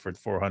asking for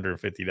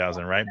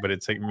 $450,000, right? But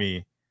it took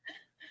me,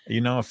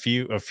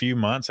 a few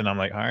months, and I'm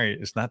like, all right,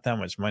 it's not that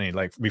much money.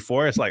 Like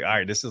before, it's like, all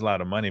right, this is a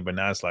lot of money, but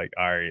now it's like,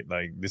 all right,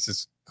 like this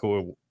is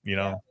cool,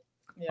 so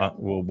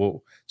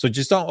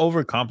just don't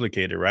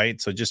overcomplicate it,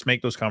 right? So just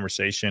make those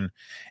conversation,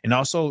 and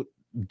also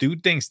do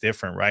things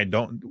different, right?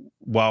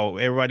 While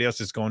everybody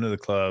else is going to the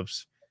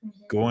clubs,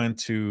 going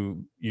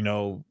to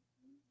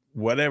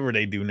whatever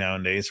they do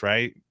nowadays,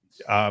 right?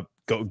 Go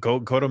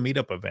to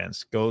meetup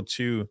events,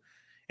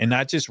 and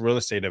not just real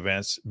estate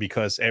events,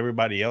 because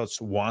everybody else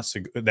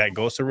that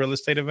goes to real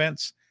estate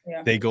events.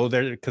 They go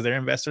there because they're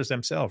investors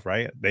themselves,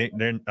 right?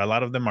 They're a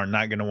lot of them are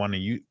not going to want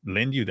to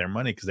lend you their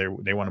money because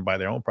they want to buy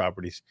their own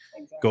properties.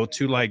 Exactly. Go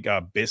to like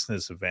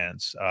business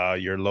events,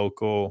 your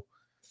local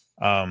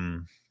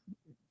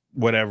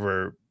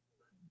whatever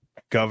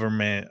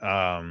government,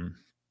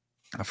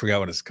 I forgot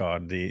what it's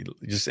called.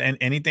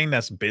 Anything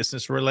that's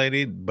business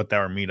related, but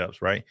there are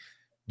meetups, right?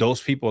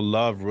 Those people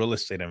love real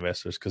estate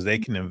investors because they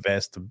can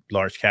invest the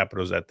large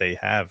capitals that they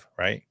have,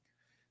 right?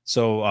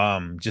 So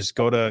just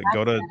go to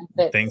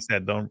benefits. things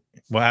that don't.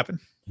 What happened?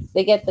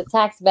 They get the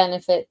tax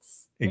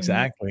benefits.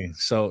 Exactly.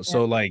 So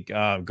like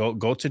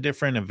go to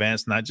different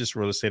events, not just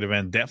real estate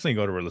event. Definitely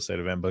go to real estate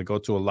event, but go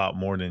to a lot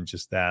more than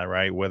just that,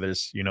 right? Whether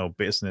it's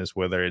business,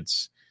 whether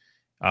it's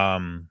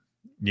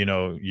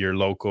your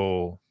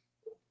local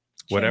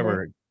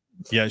whatever.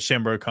 Yeah,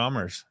 Chamber of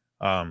Commerce.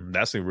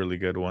 That's a really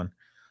good one.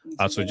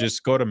 So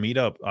just go to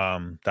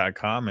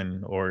meetup.com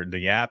and or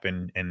the app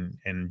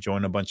and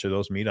join a bunch of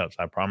those meetups.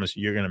 I promise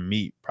you're gonna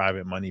meet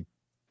private money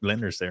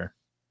lenders there.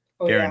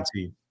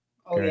 Guaranteed.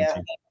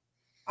 Guaranteed.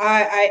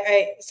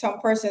 I some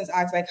persons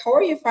ask like, how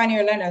are you finding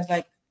your lenders?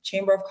 Like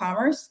Chamber of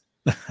Commerce.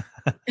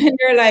 And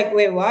they're like,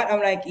 wait, what?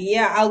 I'm like,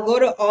 yeah, I'll go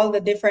to all the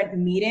different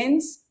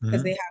meetings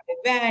because they have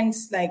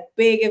events, like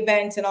big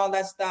events and all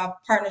that stuff,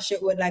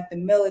 partnership with like the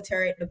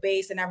military, the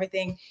base and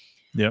everything.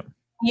 Yep.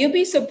 You'd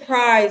be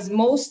surprised.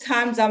 Most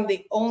times I'm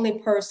the only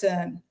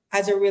person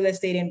as a real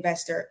estate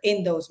investor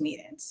in those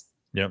meetings.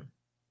 Yep.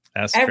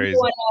 That's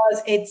Everyone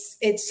crazy. else,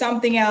 it's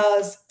something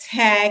else,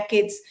 tech,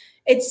 it's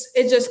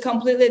just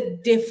completely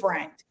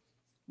different.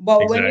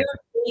 But when you're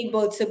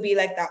able to be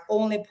like that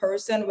only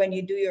person when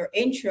you do your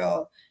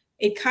intro,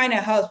 it kind of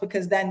helps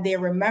because then they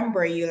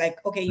remember you like,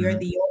 okay, you're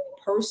the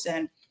only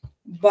person.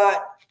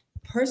 But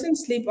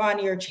persons sleep on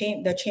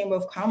the Chamber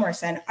of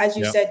Commerce. And as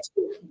you said,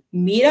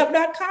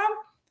 meetup.com,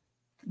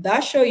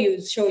 that show you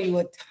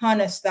a ton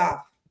of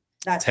stuff.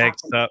 Tech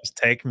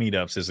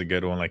meetups is a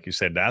good one. Like you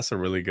said, that's a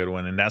really good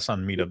one. And that's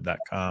on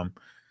meetup.com.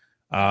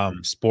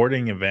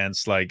 Sporting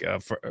events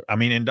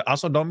and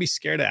also don't be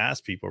scared to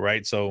ask people,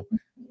 right? So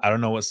I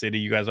don't know what city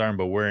you guys are in,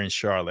 but we're in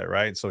Charlotte,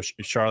 right? So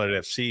Charlotte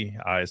FC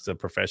is the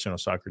professional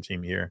soccer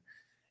team here.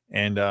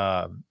 And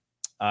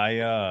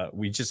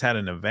we just had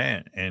an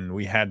event and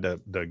we had the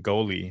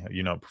goalie,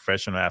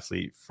 professional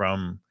athlete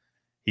from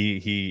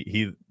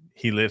he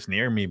lives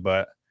near me,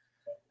 but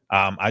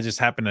I just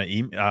happened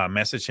to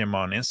message him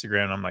on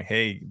Instagram. I'm like,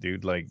 hey,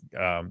 dude, like,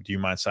 do you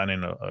mind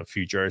signing a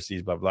few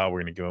jerseys? Blah, blah.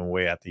 We're going to give them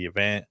away at the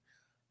event.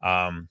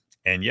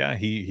 And yeah,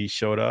 he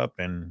showed up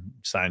and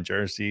signed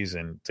jerseys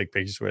and took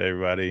pictures with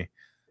everybody.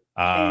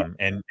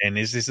 And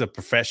is this a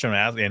professional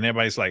athlete? And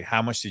everybody's like,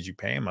 how much did you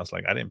pay him? I was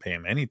like, I didn't pay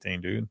him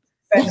anything, dude.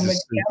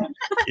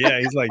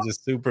 He's like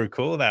just super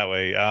cool that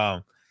way.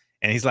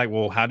 And he's like,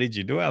 well, how did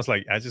you do it? I was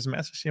like, I just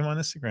messaged him on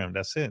Instagram.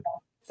 That's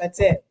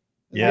it.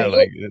 Yeah,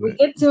 we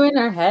get too in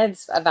our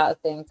heads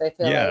about things. I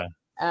feel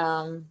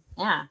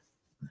like,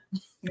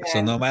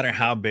 So no matter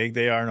how big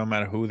they are, no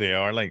matter who they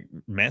are, like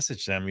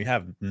message them. You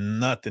have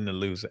nothing to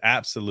lose,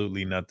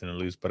 absolutely nothing to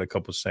lose, but a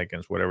couple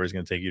seconds, whatever it's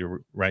going to take you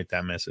to write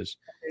that message.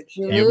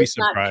 You'll be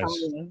surprised.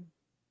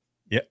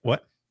 Yeah,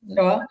 what?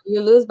 You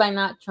lose by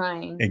not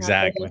trying.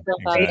 Exactly.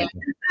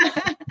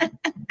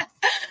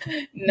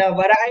 No,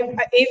 but I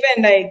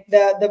even like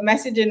the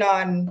messaging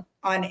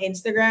on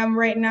Instagram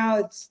right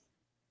now.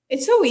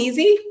 It's so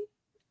easy.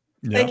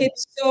 Like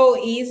it's so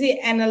easy.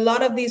 And a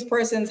lot of these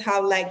persons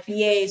have like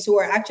VAs who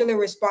are actually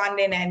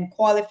responding and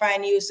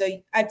qualifying you. So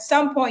at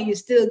some point you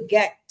still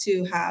get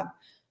to have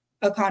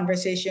a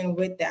conversation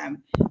with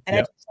them. And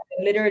I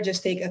literally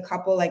just take a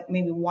couple, like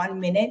maybe 1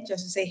 minute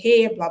just to say,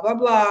 hey, blah, blah,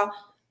 blah.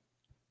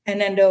 And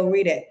then they'll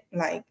read it.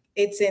 Like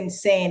it's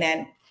insane.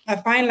 And I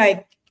find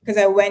like, because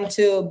I went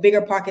to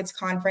Bigger Pockets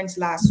conference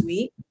last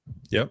week.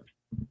 Yep.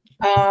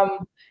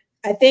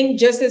 I think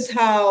just as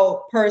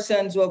how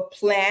persons will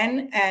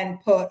plan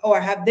and put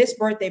or have this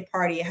birthday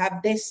party,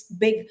 have this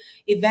big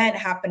event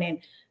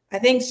happening, I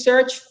think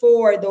search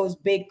for those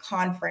big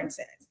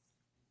conferences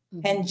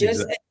and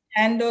just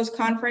attend those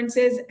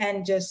conferences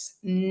and just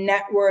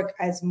network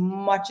as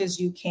much as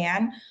you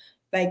can.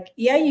 Like,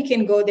 yeah, you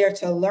can go there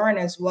to learn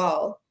as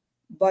well,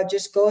 but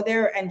just go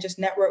there and just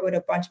network with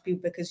a bunch of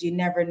people because you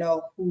never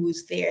know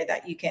who's there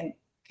that you can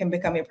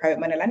become a private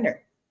money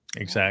lender.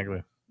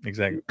 Exactly.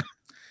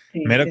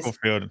 Medical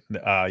field,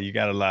 you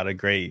got a lot of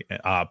great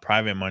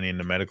private money in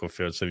the medical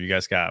field. So if you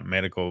guys got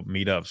medical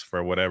meetups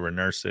for whatever,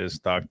 nurses,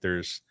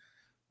 doctors,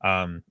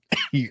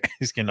 you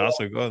guys can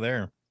also go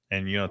there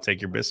and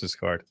take your business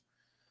card.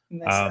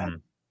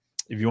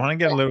 If you want to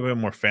get a little bit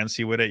more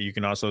fancy with it, you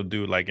can also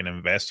do like an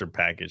investor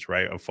package,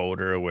 right? A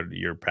folder with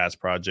your past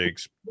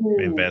projects,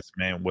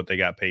 investment, what they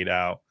got paid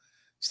out,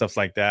 stuff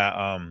like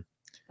that.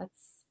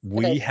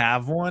 We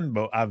have one,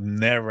 but I've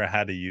never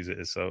had to use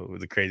it. So it was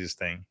the craziest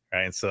thing,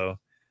 right? So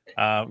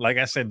like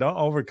I said, don't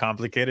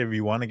overcomplicate it. If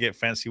you want to get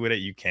fancy with it,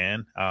 you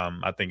can.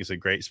 I think it's a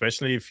great,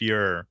 especially if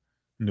you're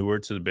newer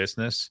to the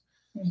business.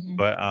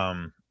 But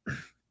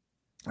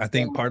I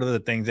think part of the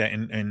things that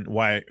and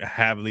why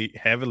I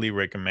heavily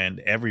recommend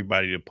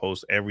everybody to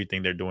post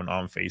everything they're doing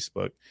on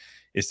Facebook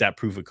is that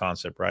proof of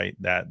concept, right?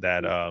 That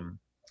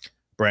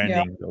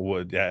branding,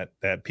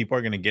 that people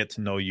are going to get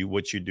to know you,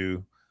 what you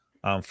do.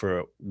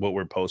 for what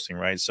we're posting,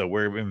 right? So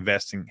we're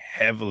investing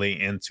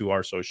heavily into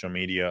our social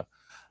media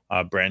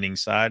branding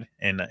side,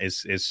 and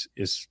it's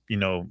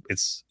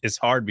it's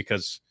hard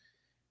because,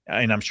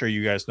 and I'm sure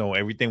you guys know,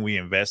 everything we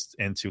invest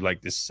into,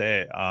 like this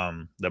set,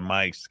 the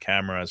mics,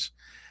 cameras,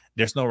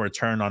 there's no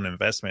return on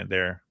investment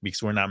there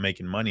because we're not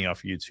making money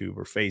off YouTube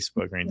or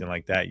Facebook or anything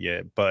like that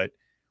yet, but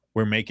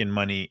we're making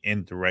money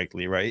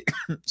indirectly, right?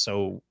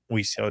 So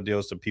we sell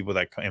deals to people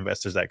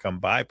investors that come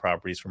buy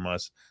properties from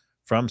us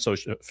from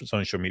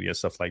social media,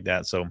 stuff like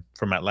that. So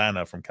from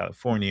Atlanta, from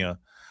California,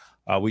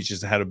 we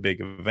just had a big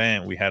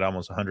event. We had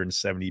almost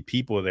 170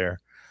 people there,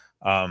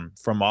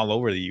 from all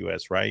over the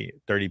US, right?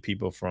 30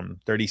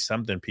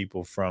 something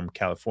people from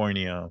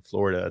California,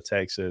 Florida,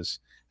 Texas,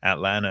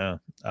 Atlanta.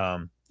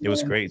 It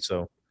was great.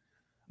 So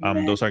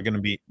those are going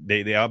to be,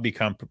 they all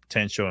become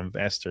potential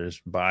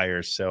investors,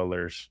 buyers,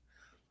 sellers,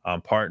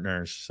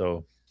 partners.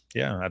 So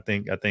yeah, I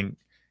think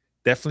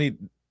definitely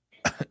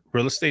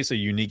real estate's a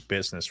unique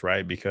business,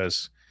 right?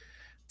 Because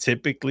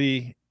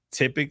typically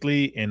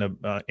in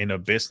a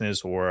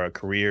business or a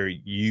career,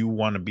 you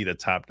want to be the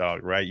top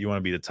dog, right? You want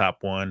to be the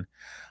top one.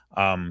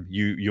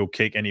 You'll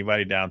kick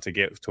anybody down to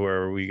get to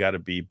where we got to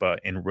be. But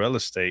in real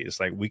estate, it's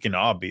like we can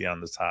all be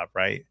on the top,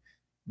 right?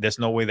 There's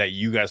no way that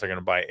you guys are going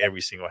to buy every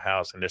single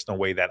house, and there's no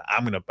way that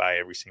I'm going to buy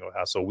every single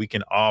house. So we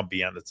can all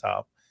be on the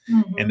top,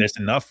 and there's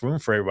enough room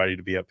for everybody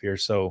to be up here.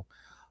 So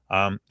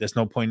there's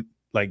no point,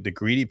 like the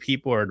greedy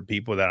people are the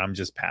people that I'm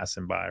just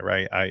passing by,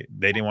 right?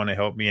 They didn't want to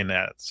help me, and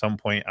at some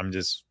point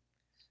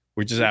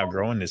we're just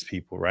outgrowing these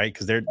people, right?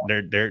 Because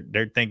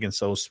they're thinking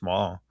so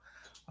small.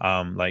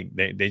 Like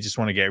they just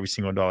want to get every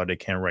single dollar they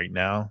can right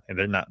now,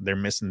 and they're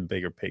missing the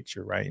bigger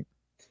picture, right?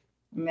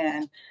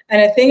 Man.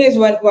 And the thing is,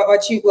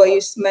 what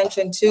you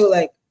mentioned too,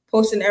 like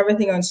posting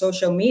everything on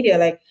social media,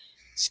 like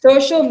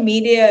social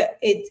media,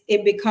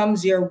 it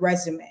becomes your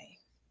resume.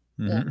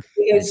 Mm-hmm.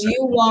 Because you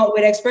want,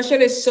 with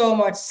especially so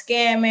much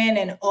scamming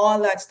and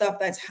all that stuff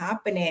that's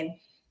happening,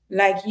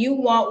 like you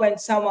want, when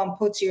someone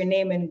puts your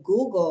name in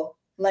Google,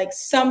 like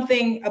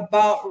something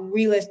about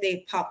real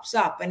estate pops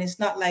up, and it's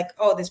not like,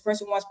 oh, this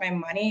person wants my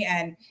money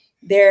and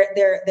they're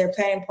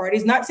planning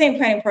parties. Not saying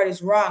planning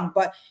parties wrong,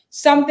 but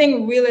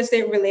something real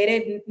estate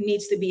related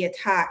needs to be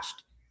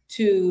attached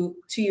to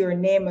your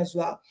name as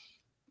well.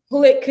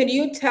 Julio, could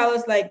you tell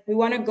us, like, we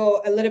want to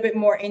go a little bit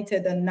more into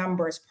the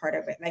numbers part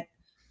of it, like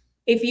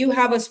if you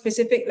have a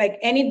specific, like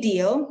any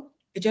deal,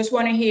 I just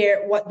want to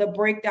hear what the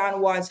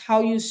breakdown was,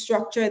 how you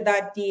structured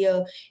that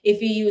deal,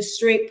 if you use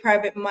straight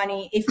private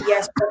money, if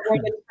yes, what were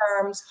the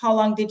terms, how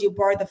long did you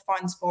borrow the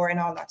funds for, and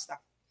all that stuff.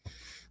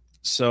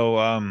 So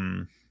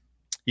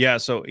yeah,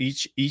 so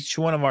each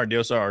one of our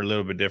deals are a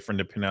little bit different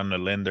depending on the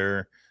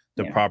lender,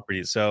 the property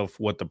itself,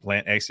 what the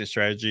plan exit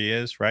strategy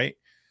is, right?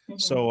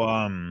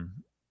 So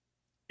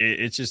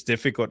it's just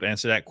difficult to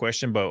answer that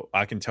question, but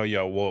I can tell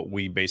you what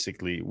we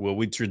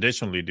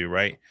traditionally do,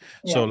 right?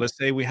 So let's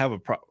say we have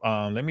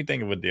let me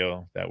think of a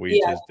deal that we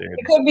just did.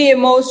 It could be a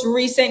most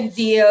recent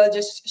deal.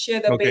 Just share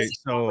the basic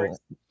numbers.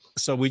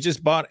 So we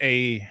just bought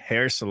a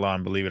hair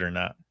salon, believe it or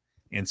not,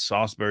 in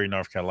Salisbury,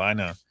 North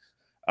Carolina.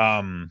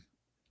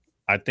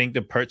 I think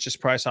the purchase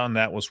price on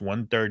that was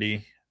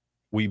 $130.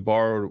 We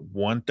borrowed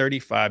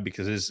 $135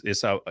 because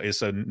it's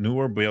a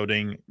newer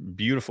building,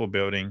 beautiful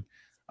building.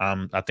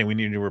 I think we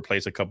need to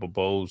replace a couple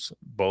bulbs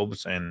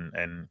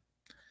and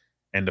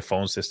the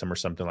phone system or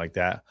something like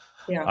that.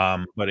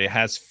 But it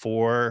has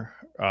 4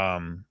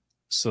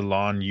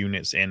 salon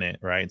units in it,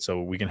 right?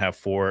 So we can have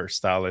 4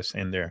 stylists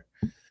in there.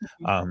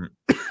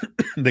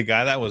 The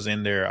guy that was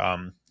in there,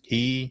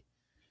 he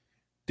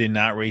did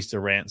not raise the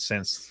rent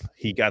since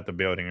he got the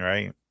building,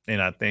 right? And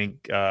I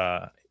think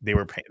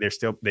they're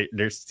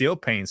still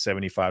paying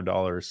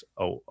 $75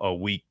 a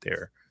week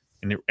there.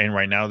 And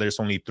right now there's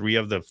only 3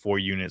 of the 4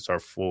 units are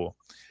full.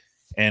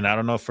 And I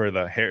don't know for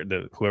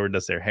whoever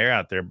does their hair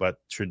out there, but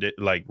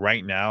like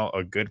right now,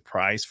 a good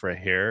price for a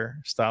hair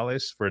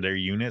stylist for their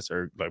units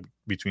are like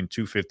between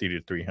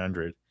 $250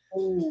 to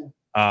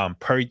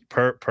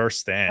 $300 per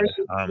stand.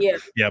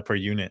 Per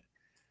unit.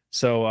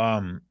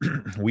 So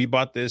we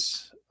bought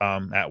this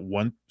at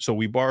one. So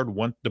we borrowed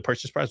one. The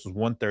purchase price was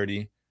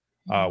 $130.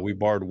 We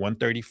borrowed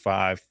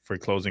 $135 for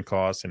closing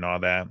costs and all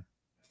that.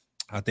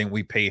 I think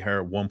we paid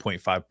her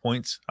 1.5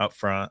 points up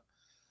front.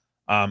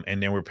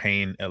 And then we're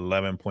paying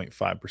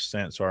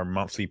 11.5%. So our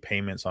monthly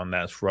payments on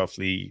that's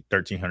roughly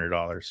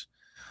 $1,300.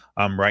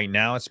 Right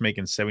now it's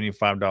making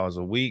 $75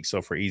 a week.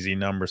 So for easy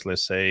numbers,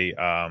 let's say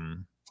I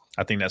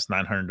think that's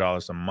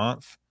 $900 a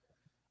month.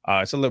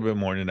 It's a little bit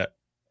more than that,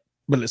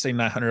 but let's say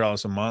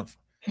 $900 a month.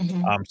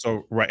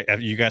 So right,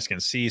 you guys can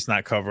see it's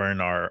not covering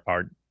our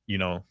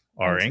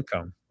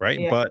income,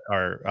 right? But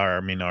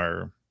our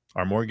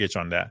mortgage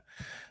on that,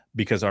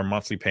 because our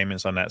monthly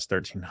payments on that's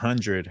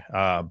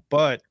 $1,300.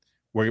 But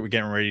we're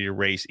getting ready to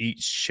raise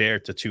each share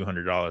to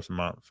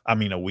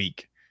 $200 a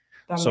week.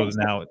 So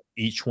now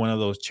each one of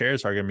those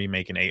chairs are going to be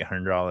making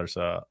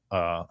 $800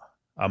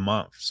 a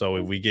month. So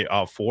if we get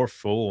all 4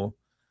 full,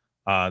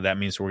 that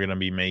means we're going to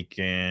be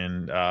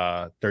making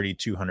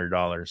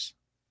 $3,200.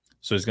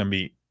 So it's going to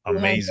be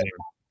amazing.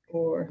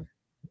 Or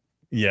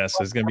Yes,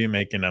 it's gonna be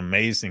making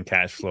amazing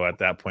cash flow at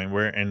that point.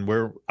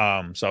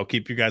 So I'll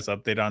keep you guys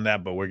updated on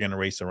that, but we're gonna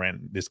raise the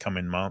rent this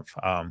coming month.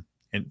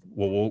 And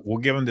we'll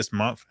give them this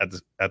month at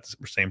the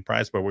same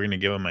price, but we're gonna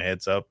give them a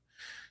heads up.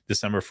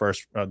 December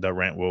 1st, the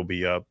rent will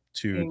be up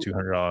to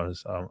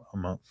 $200 a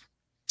month.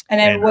 And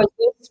then was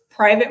this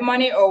private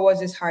money or was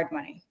this hard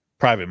money?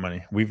 Private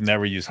money. We've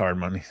never used hard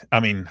money. I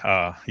mean,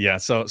 yeah.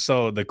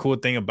 So the cool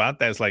thing about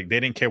that is like they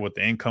didn't care what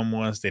the income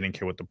was. They didn't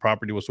care what the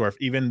property was worth,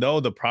 even though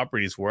the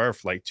property is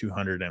worth like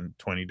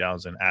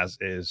 $220,000 as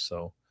is.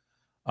 So,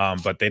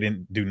 but they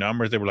didn't do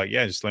numbers. They were like,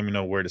 yeah, just let me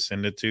know where to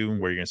send it to,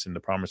 where you're gonna send the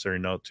promissory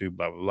note to,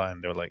 blah blah blah.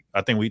 And they're like,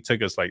 I think we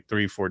took us like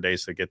 3-4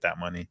 days to get that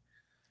money.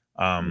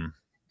 And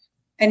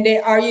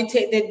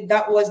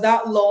was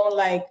that loan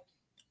like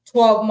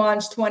 12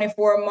 months,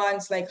 24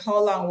 months? Like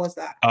how long was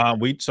that?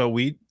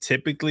 We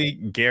typically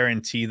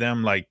guarantee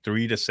them like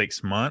 3 to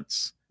 6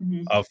 months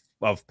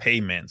of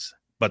payments,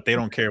 but they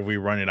don't care if we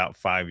run it out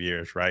 5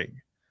 years, right?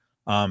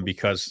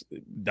 Because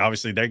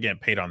obviously they're getting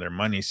paid on their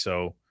money.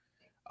 So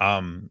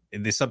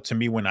it's up to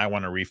me when I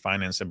want to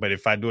refinance it. But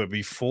if I do it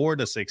before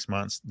the 6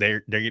 months,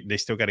 they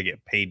still got to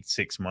get paid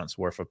 6 months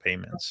worth of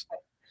payments.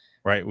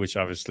 Right, which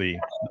obviously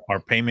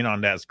our payment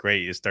on that is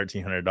great. It's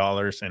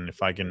 $1,300, and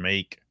if I can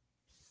make,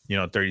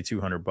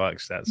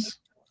 $3,200, that's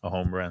a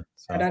home run.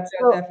 So that's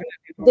definitely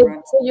a home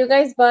run. So you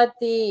guys bought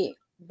the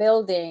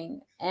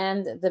building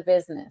and the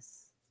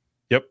business.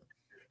 Yep.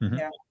 Mm-hmm.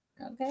 Yeah.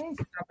 Okay.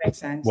 That makes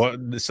sense. Well,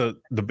 so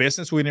the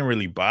business we didn't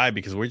really buy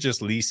because we're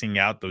just leasing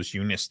out those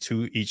units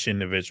to each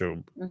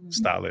individual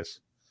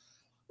stylist.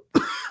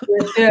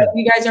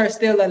 You guys are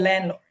still a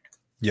landlord.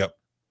 Yep.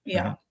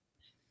 Yeah. Mm-hmm.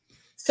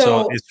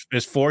 So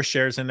it's 4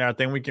 shares in there. I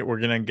think we're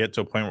gonna get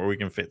to a point where we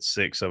can fit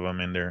 6 of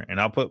them in there, and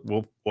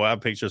we'll have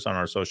pictures on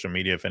our social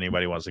media if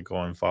anybody wants to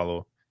go and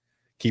follow.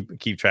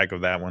 Keep track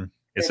of that one.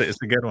 It's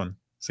a good one.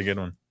 It's a good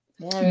one.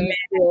 Yeah, really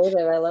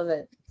creative. I love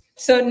it.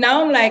 So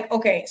now I'm like,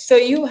 okay, so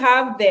you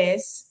have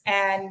this,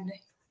 and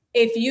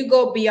if you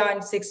go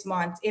beyond 6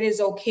 months, it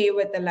is okay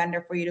with the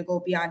lender for you to go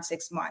beyond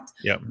 6 months.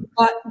 Yep.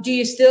 But do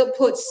you still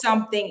put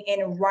something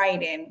in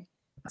writing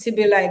to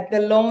be like the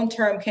loan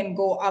term can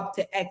go up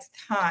to X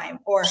time,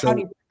 or how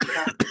do you do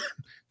that?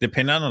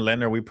 Depending on the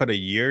lender, we put 1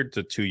 year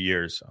to 2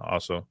 years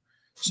also.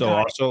 So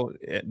also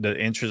the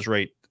interest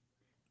rate,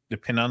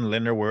 depending on the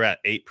lender, we're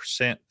at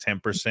 8%,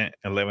 10%,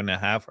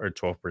 11.5%, or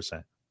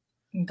 12%.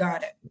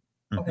 Got it.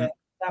 Okay,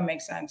 that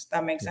makes sense.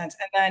 And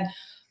then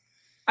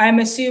I'm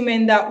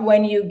assuming that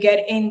when you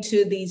get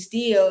into these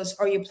deals,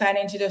 are you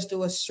planning to just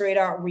do a straight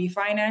out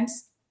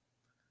refinance?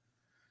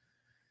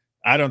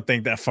 I don't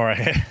think that far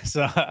ahead.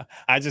 So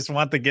I just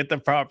want to get the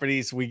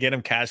properties, we get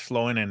them cash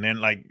flowing, and then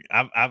like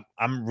I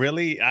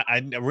really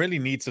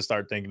need to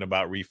start thinking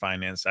about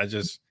refinance.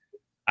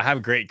 I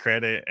have great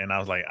credit, and I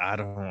was like,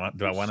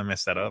 do I want to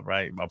mess that up,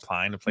 right?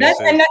 Applying to places.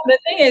 The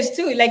thing is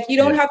too, like you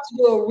don't have to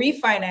do a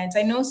refinance.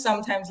 I know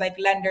sometimes like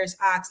lenders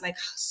ask like,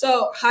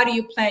 so how do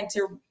you plan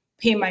to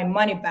pay my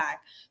money back?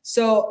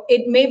 So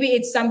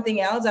it's something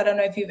else. I don't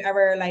know if you've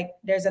ever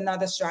there's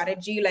another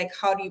strategy. Like,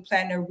 how do you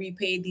plan to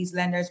repay these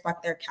lenders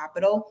back their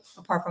capital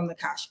apart from the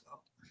cash flow?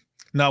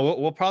 No,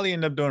 we'll probably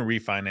end up doing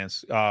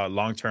refinance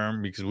long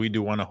term because we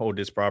do want to hold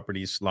these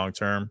properties long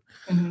term.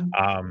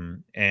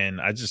 And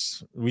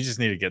we just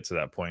need to get to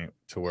that point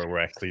to where we're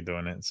actually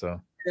doing it. So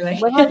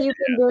what have you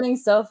been doing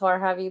so far?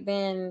 Have you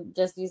been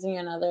just using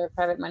another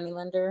private money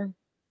lender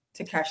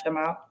to cash them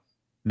out?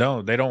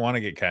 No, they don't want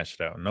to get cashed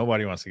out.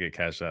 Nobody wants to get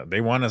cashed out.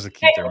 They want us to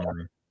keep their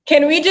money.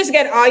 Can we just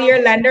get all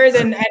your lenders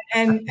and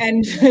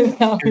you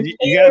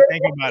gotta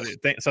think about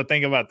it. So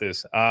think about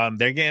this.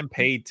 They're getting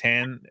paid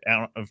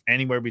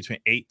anywhere between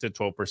 8 to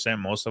 12%.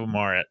 Most of them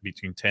are at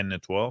between 10 to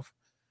 12.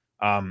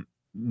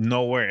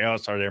 Nowhere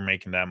else are they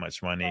making that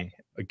much money.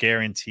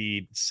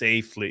 Guaranteed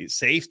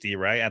safety,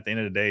 right? At the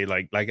end of the day,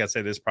 like I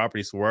said, this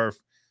property's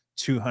worth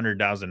 $200,000,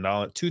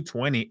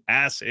 $220,000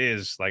 as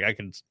is. Like I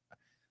can.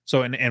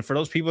 So, and for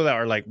those people that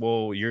are like,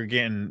 well, you're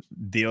getting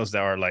deals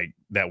that are like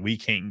that we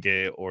can't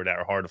get or that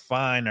are hard to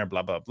find or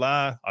blah, blah,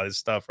 blah, all this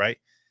stuff, right?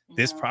 Yeah.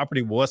 This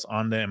property was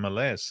on the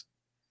MLS.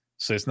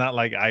 So it's not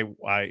like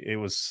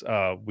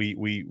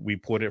we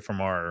put it from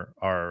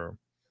our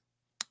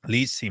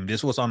lease team.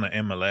 This was on the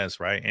MLS,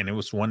 right? And it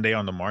was one day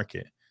on the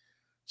market.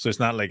 So it's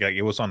not like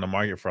it was on the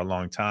market for a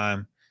long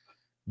time.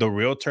 The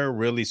realtor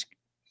really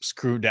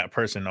screwed that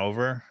person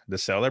over, the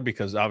seller,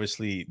 because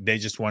obviously they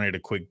just wanted a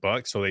quick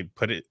buck. So they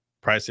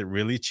priced it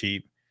really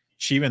cheap.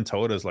 She even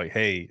told us like,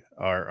 hey,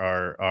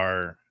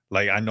 our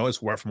like, I know it's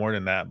worth more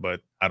than that,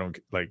 but I don't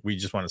we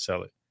just want to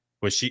sell it.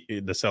 But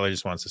the seller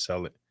just wants to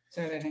sell it.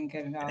 So they didn't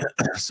get it out.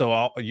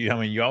 So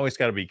you always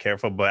got to be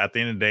careful, but at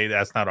the end of the day,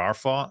 that's not our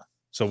fault.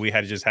 So we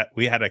had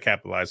to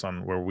capitalize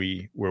on where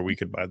we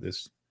could buy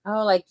this.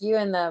 Oh, like you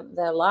and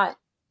the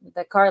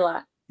car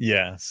lot.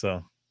 Yeah.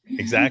 So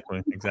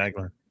exactly.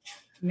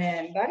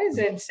 Man, that is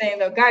insane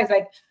though, guys.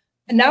 Like,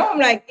 now I'm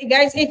like,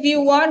 guys, if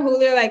you want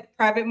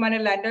private money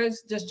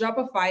lenders, just drop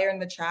a fire in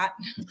the chat.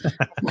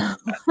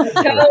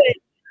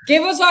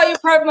 Give us all your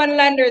private money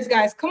lenders,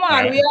 guys. Come on,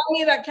 Right. we all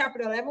need that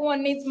capital.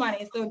 Everyone needs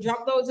money, so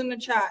drop those in the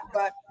chat.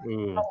 But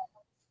Ooh,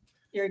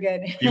 you're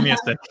good. give me a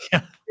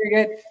second.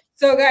 You're good.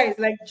 So, guys,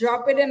 like,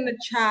 drop it in the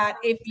chat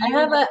if you.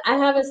 I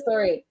have a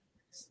story.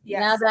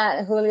 Yes. Now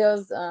that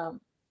Julio's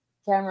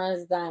camera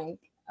is dying,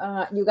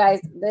 you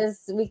guys,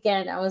 this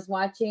weekend I was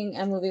watching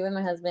a movie with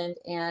my husband,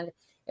 and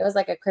it was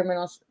like a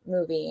criminal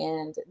movie,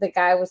 and the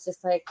guy was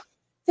just like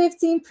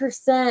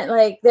 15%.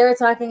 Like they were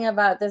talking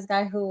about this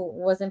guy who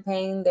wasn't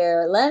paying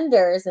their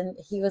lenders, and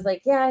he was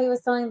like, yeah, he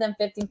was telling them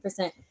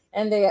 15%,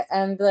 and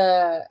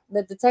the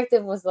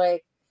detective was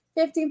like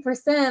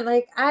 15%.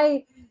 Like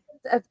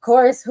of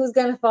course, who's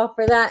gonna fall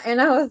for that?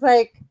 And I was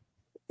like,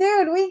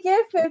 dude, we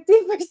get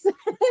 50%.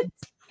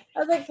 I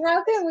was like,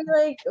 how can we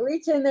like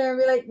reach in there and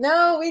be like,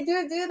 no, we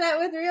do that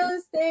with real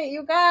estate,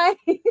 you guys.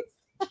 You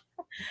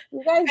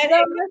guys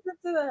don't listen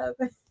to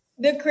them.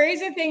 The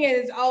crazy thing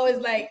is, it's always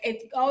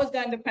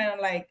gonna depend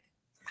on like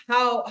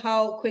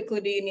how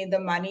quickly do you need the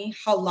money,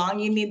 how long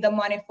you need the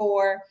money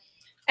for,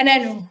 and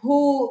then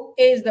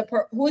who's the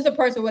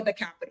person with the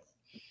capital.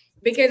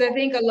 Because I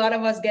think a lot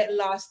of us get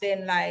lost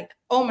in like,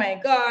 oh my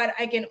God,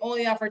 I can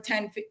only offer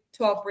 10,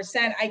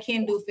 12%. I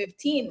can't do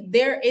 15.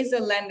 There is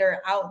a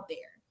lender out there.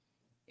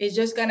 It's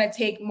just going to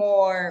take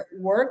more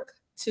work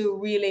to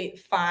really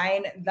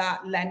find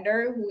that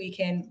lender who we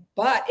can.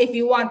 But if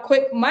you want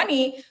quick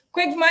money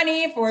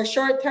for a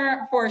short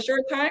time,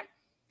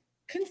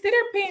 consider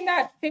paying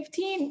that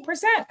 15%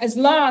 as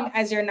long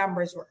as your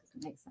numbers work.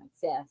 Makes sense.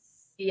 Yes.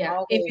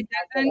 Yeah. If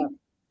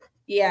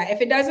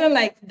it doesn't,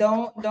 like,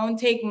 don't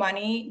take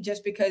money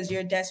just because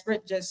you're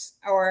desperate.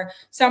 Or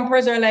some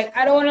person are like,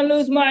 I don't want to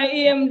lose my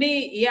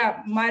EMD.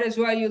 Yeah, might as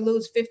well you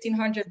lose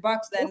 $1,500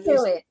 then.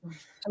 Wholesale it.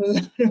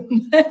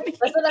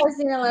 That's what I've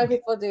seen a lot of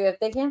people do. If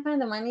they can't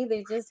find the money,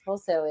 they just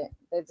wholesale it.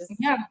 They just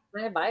find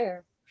a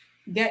buyer.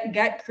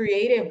 Get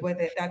creative with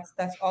it.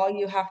 That's all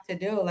you have to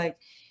do. Like,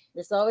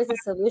 there's always a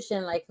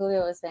solution, like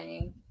Julio was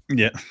saying.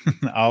 Yeah,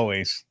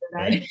 always.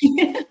 Right?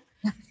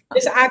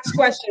 Just ask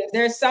questions.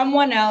 There's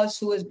someone else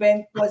who was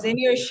in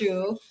your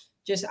shoe.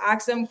 Just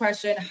ask them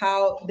question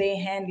how they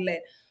handle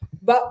it.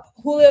 But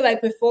Julio,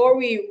 like, before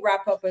we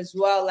wrap up as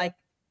well, like,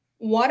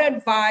 what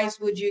advice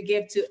would you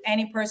give to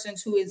any person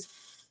who is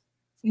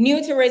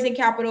new to raising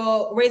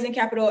capital,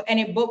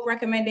 any book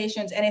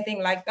recommendations,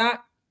 anything like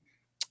that?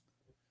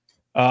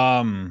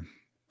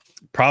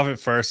 Profit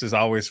First is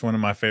always one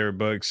of my favorite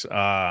books.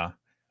 I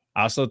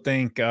also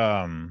think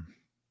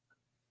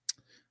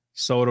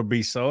Sold or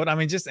Be Sold. I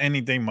mean, just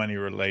anything money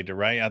related,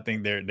 right? I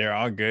think they're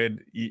all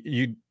good.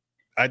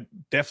 I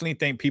definitely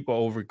think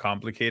people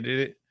overcomplicated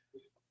it,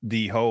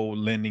 the whole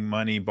lending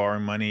money,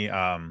 borrowing money.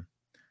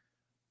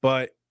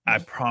 But I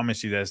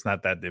promise you that it's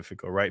not that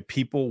difficult, right?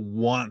 People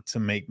want to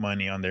make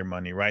money on their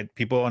money, right?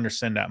 People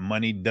understand that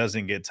money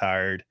doesn't get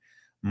tired.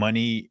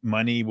 Money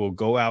will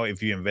go out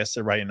if you invest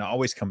it right, and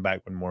always come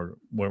back with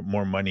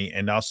more money.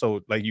 And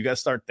also, like, you got to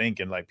start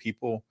thinking like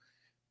people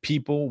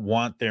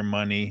want their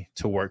money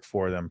to work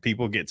for them.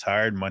 People get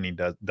tired, money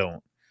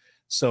don't.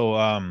 So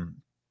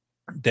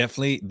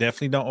definitely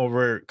don't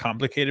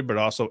overcomplicate it, but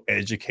also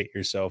educate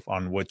yourself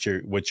on what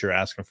you're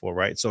asking for,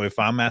 right? So if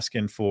I'm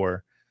asking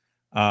for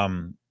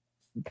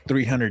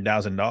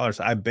 $300,000,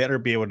 I better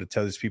be able to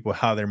tell these people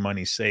how their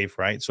money's safe,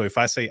 right? So if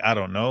I say I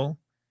don't know,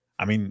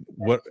 I mean,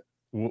 what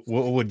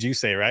would you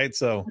say, right?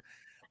 So,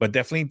 but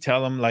definitely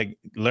tell them, like,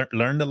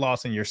 learn the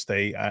laws in your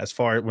state. As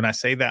far as when I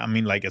say that, I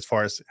mean, like, as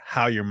far as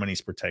how your money's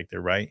protected,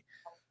 right?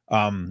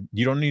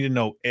 You don't need to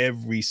know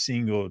every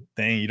single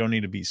thing. You don't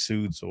need to be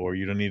suits, or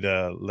you don't need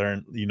to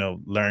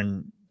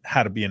learn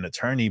how to be an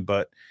attorney,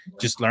 but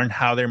just learn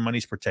how their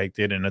money's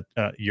protected, and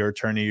your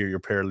attorney or your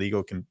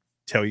paralegal can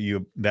tell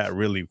you that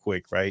really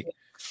quick, right?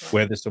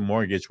 Whether it's a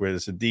mortgage, whether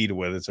it's a deed,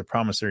 whether it's a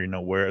promissory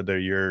note, whether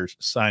you're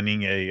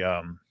signing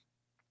a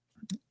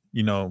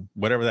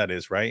whatever that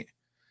is, right?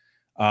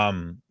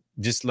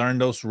 Just learn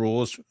those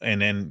rules,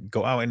 and then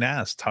go out and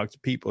ask, talk to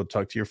people,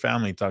 talk to your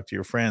family, talk to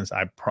your friends.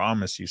 I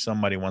promise you,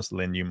 somebody wants to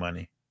lend you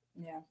money.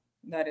 Yeah,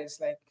 that is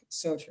like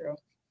so true.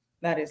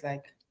 That is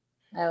like,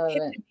 I love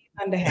it.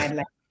 On the head,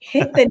 like,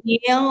 hit the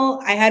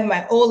nail. I had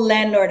my old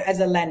landlord as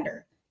a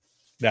lender.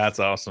 That's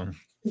awesome.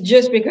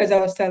 Just because I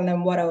was telling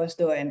them what I was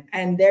doing,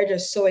 and they're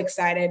just so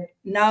excited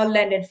now,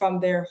 lending from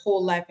their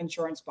whole life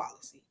insurance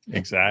policy.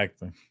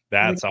 Exactly.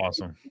 That's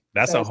awesome.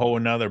 That's a whole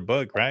nother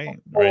book, right?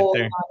 Right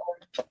there.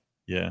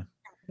 Yeah.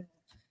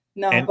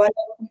 No, but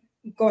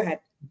go ahead.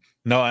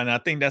 No, and I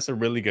think that's a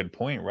really good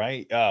point,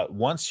 right?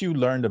 Once you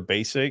learn the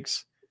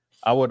basics,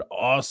 I would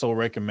also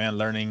recommend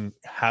learning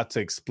how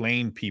to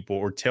explain people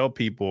or tell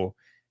people,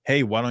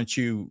 hey, why don't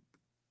you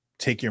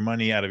take your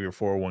money out of your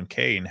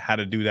 401k, and how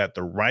to do that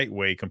the right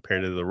way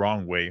compared to the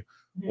wrong way,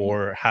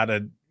 or how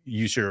to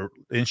use your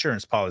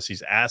insurance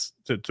policies, ask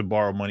to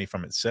borrow money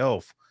from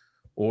itself,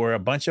 or a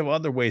bunch of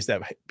other ways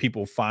that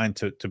people find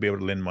to be able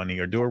to lend money,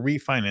 or do a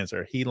refinance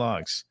or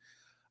HELOCs.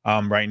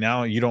 Right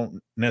now, you don't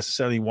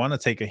necessarily want to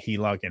take a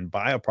HELOC and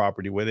buy a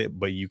property with it,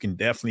 but you can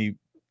definitely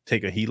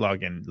take a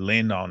HELOC and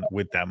lend on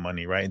with that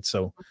money, right?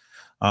 So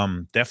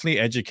definitely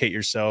educate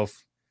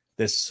yourself.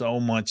 there's so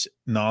much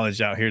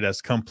knowledge out here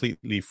that's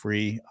completely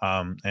free.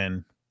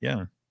 And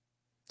yeah,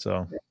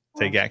 so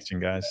take action,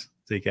 guys.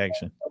 Take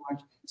action.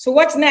 So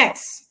what's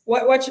next?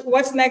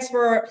 What's next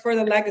for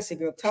the Legacy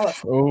Group? Tell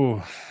us.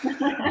 Oh,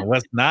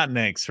 what's not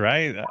next,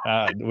 right?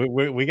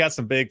 We got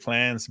some big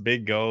plans,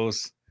 big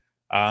goals.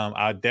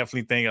 I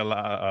definitely think a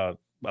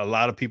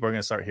lot of people are going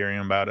to start hearing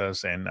about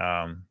us, and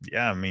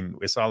yeah, I mean,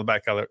 it's all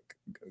about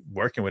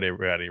working with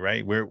everybody,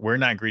 right? We're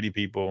not greedy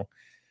people.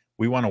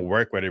 We want to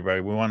work with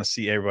everybody. We want to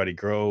see everybody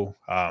grow.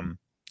 I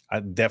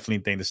definitely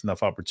think there's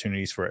enough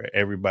opportunities for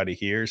everybody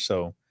here.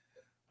 So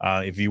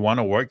if you want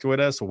to work with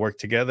us or work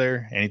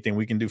together, anything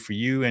we can do for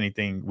you,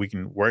 anything we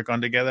can work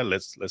on together,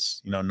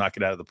 let's knock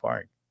it out of the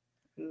park.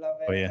 Love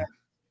it. But yeah.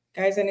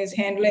 Guys, and his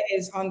handle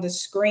is on the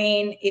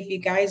screen. If you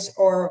guys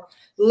are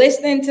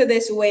listening to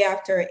this way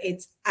after,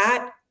 it's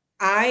at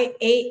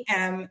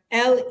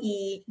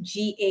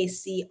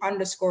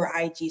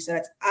IAMLEGAC_IG. So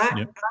that's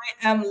at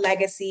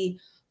IAMLegacy_IG.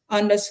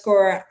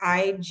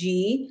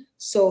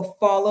 So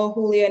follow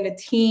Julio and the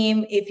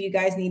team. If you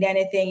guys need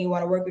anything, you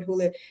want to work with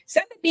Julio,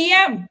 send a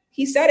DM.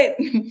 He said it.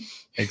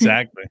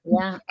 Exactly.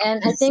 Yeah.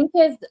 And I think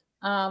his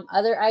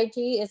other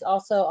IG is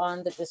also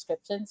on the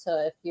description. So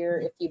if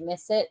you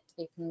miss it,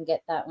 you can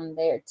get that one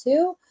there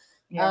too.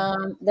 Yeah.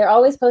 They're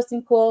always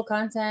posting cool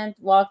content,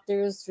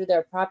 walkthroughs through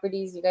their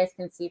properties. You guys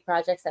can see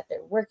projects that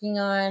they're working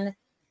on.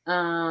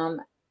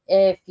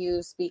 If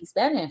you speak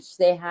Spanish,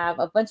 they have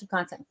a bunch of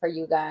content for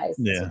you guys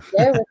to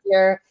share with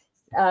your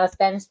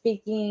Spanish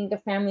speaking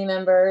family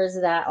members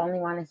that only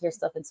want to hear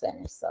stuff in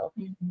Spanish. So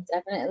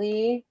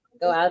definitely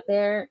go out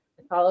there,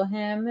 follow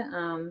him,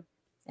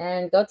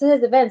 and go to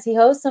his events. He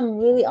hosts some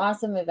really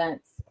awesome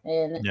events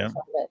in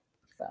Charlotte.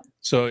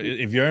 So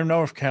if you're in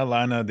North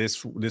Carolina,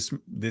 this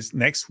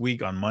next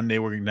week on Monday,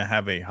 we're going to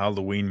have a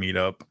Halloween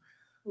meetup.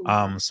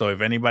 So if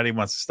anybody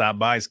wants to stop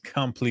by, it's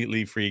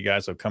completely free,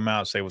 guys. So come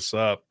out, say what's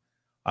up,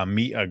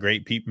 meet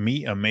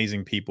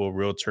amazing people,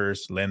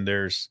 realtors,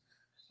 lenders,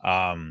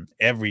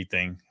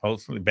 everything.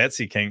 Hopefully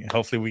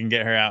we can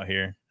get her out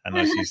here. I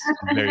know she's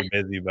very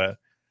busy, but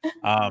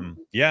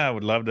yeah, I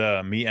would love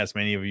to meet as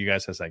many of you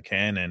guys as I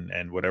can,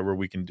 and whatever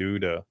we can do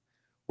to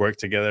work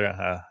together,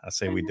 I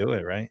say we do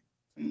it, right?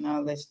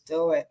 No, let's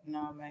do it.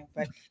 No, man.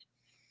 But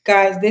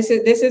guys, this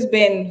has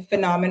been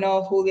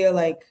phenomenal, Julio.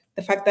 Like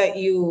the fact that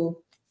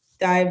you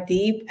dive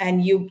deep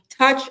and you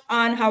touch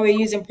on how we're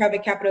using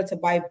private capital to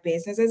buy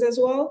businesses as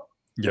well.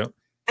 Yep.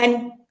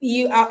 And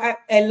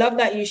I love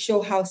that you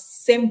show how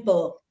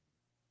simple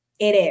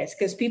it is,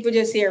 because people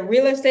just hear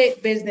real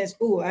estate business.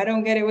 Ooh, I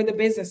don't get it with the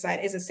business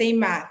side. It's the same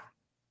math.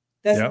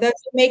 Does it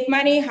make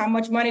money? How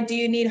much money do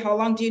you need? How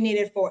long do you need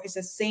it for? It's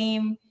the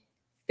same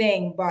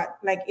thing. But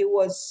like, it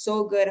was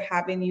so good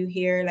having you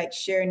here, like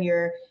sharing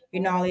your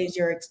knowledge,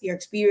 your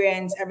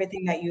experience,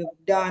 everything that you've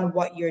done,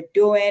 what you're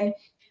doing.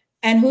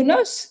 And who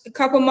knows, a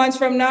couple months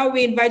from now,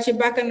 we invite you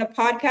back on the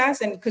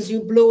podcast, and because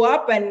you blew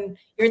up and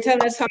you're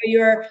telling us how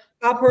you're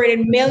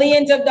operating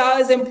millions of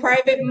dollars in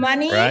private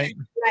money. Right.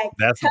 Like,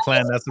 that's the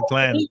plan. That's the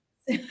plan.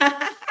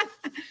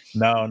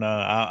 No,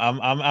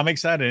 I'm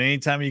excited.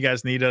 Anytime you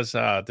guys need us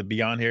to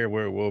be on here,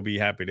 we'll be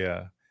happy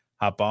to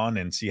hop on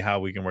and see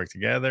how we can work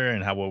together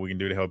and what we can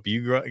do to help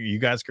you grow, you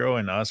guys grow,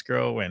 and us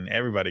grow, and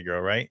everybody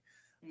grow, right?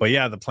 But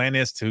yeah, the plan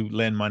is to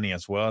lend money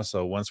as well.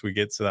 So once we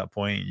get to that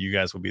point, you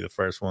guys will be the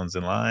first ones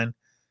in line.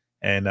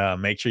 And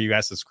make sure you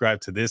guys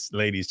subscribe to this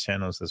lady's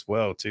channels as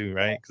well, too,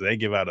 right? Because they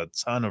give out a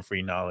ton of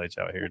free knowledge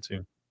out here,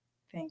 too.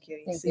 Thank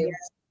you. Thank you.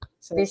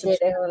 Appreciate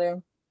it,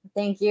 Julio.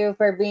 Thank you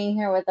for being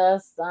here with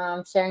us,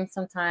 sharing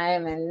some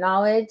time and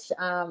knowledge.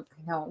 I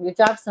know you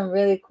dropped some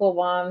really cool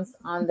bombs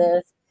on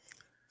this.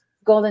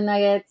 Golden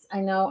nuggets. I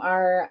know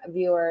our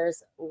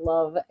viewers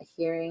love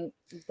hearing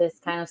this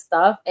kind of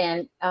stuff,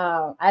 and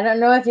I don't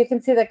know if you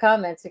can see the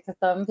comments, because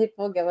some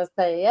people give us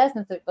say yes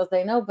and some people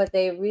say no, but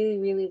they really,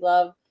 really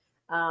love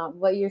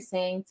what you're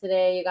saying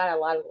today. You got a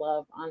lot of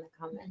love on the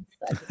comments.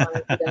 So I just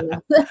wanted to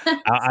know.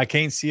 I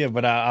can't see it,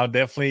 but I'll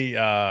definitely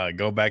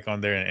go back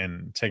on there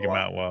and check them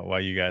out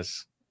while you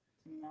guys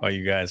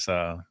because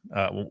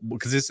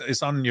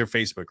it's on your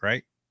Facebook,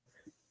 right?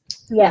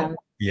 Yeah.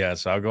 Yeah,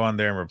 so I'll go on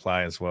there and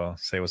reply as well.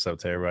 Say what's up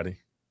to everybody.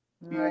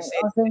 All right.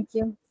 Oh, thank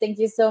you. Thank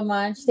you so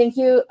much. Thank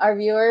you, our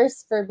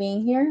viewers, for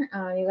being here.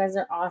 You guys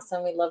are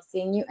awesome. We love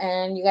seeing you.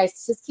 And you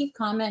guys just keep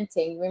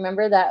commenting.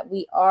 Remember that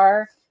we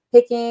are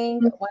picking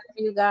one of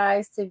you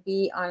guys to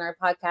be on our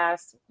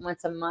podcast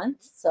once a month.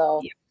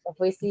 So if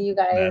we see you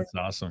guys, that's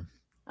awesome.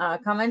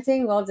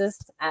 Commenting, we'll pick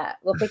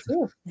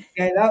you.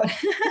 Yeah,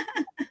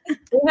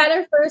 we had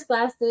our first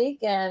last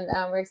week, and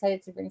we're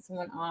excited to bring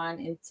someone on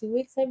in 2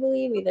 weeks, I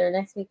believe, either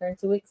next week or in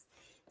 2 weeks.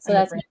 So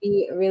that's going to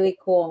be really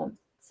cool.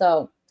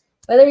 So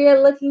whether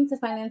you're looking to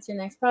finance your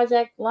next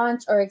project,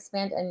 launch, or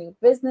expand a new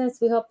business,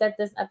 we hope that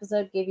this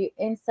episode gave you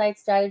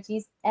insights,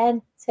 strategies,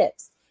 and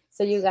tips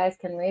so you guys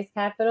can raise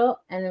capital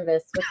and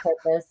invest with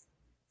purpose.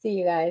 See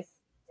you guys.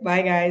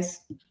 Bye,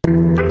 guys.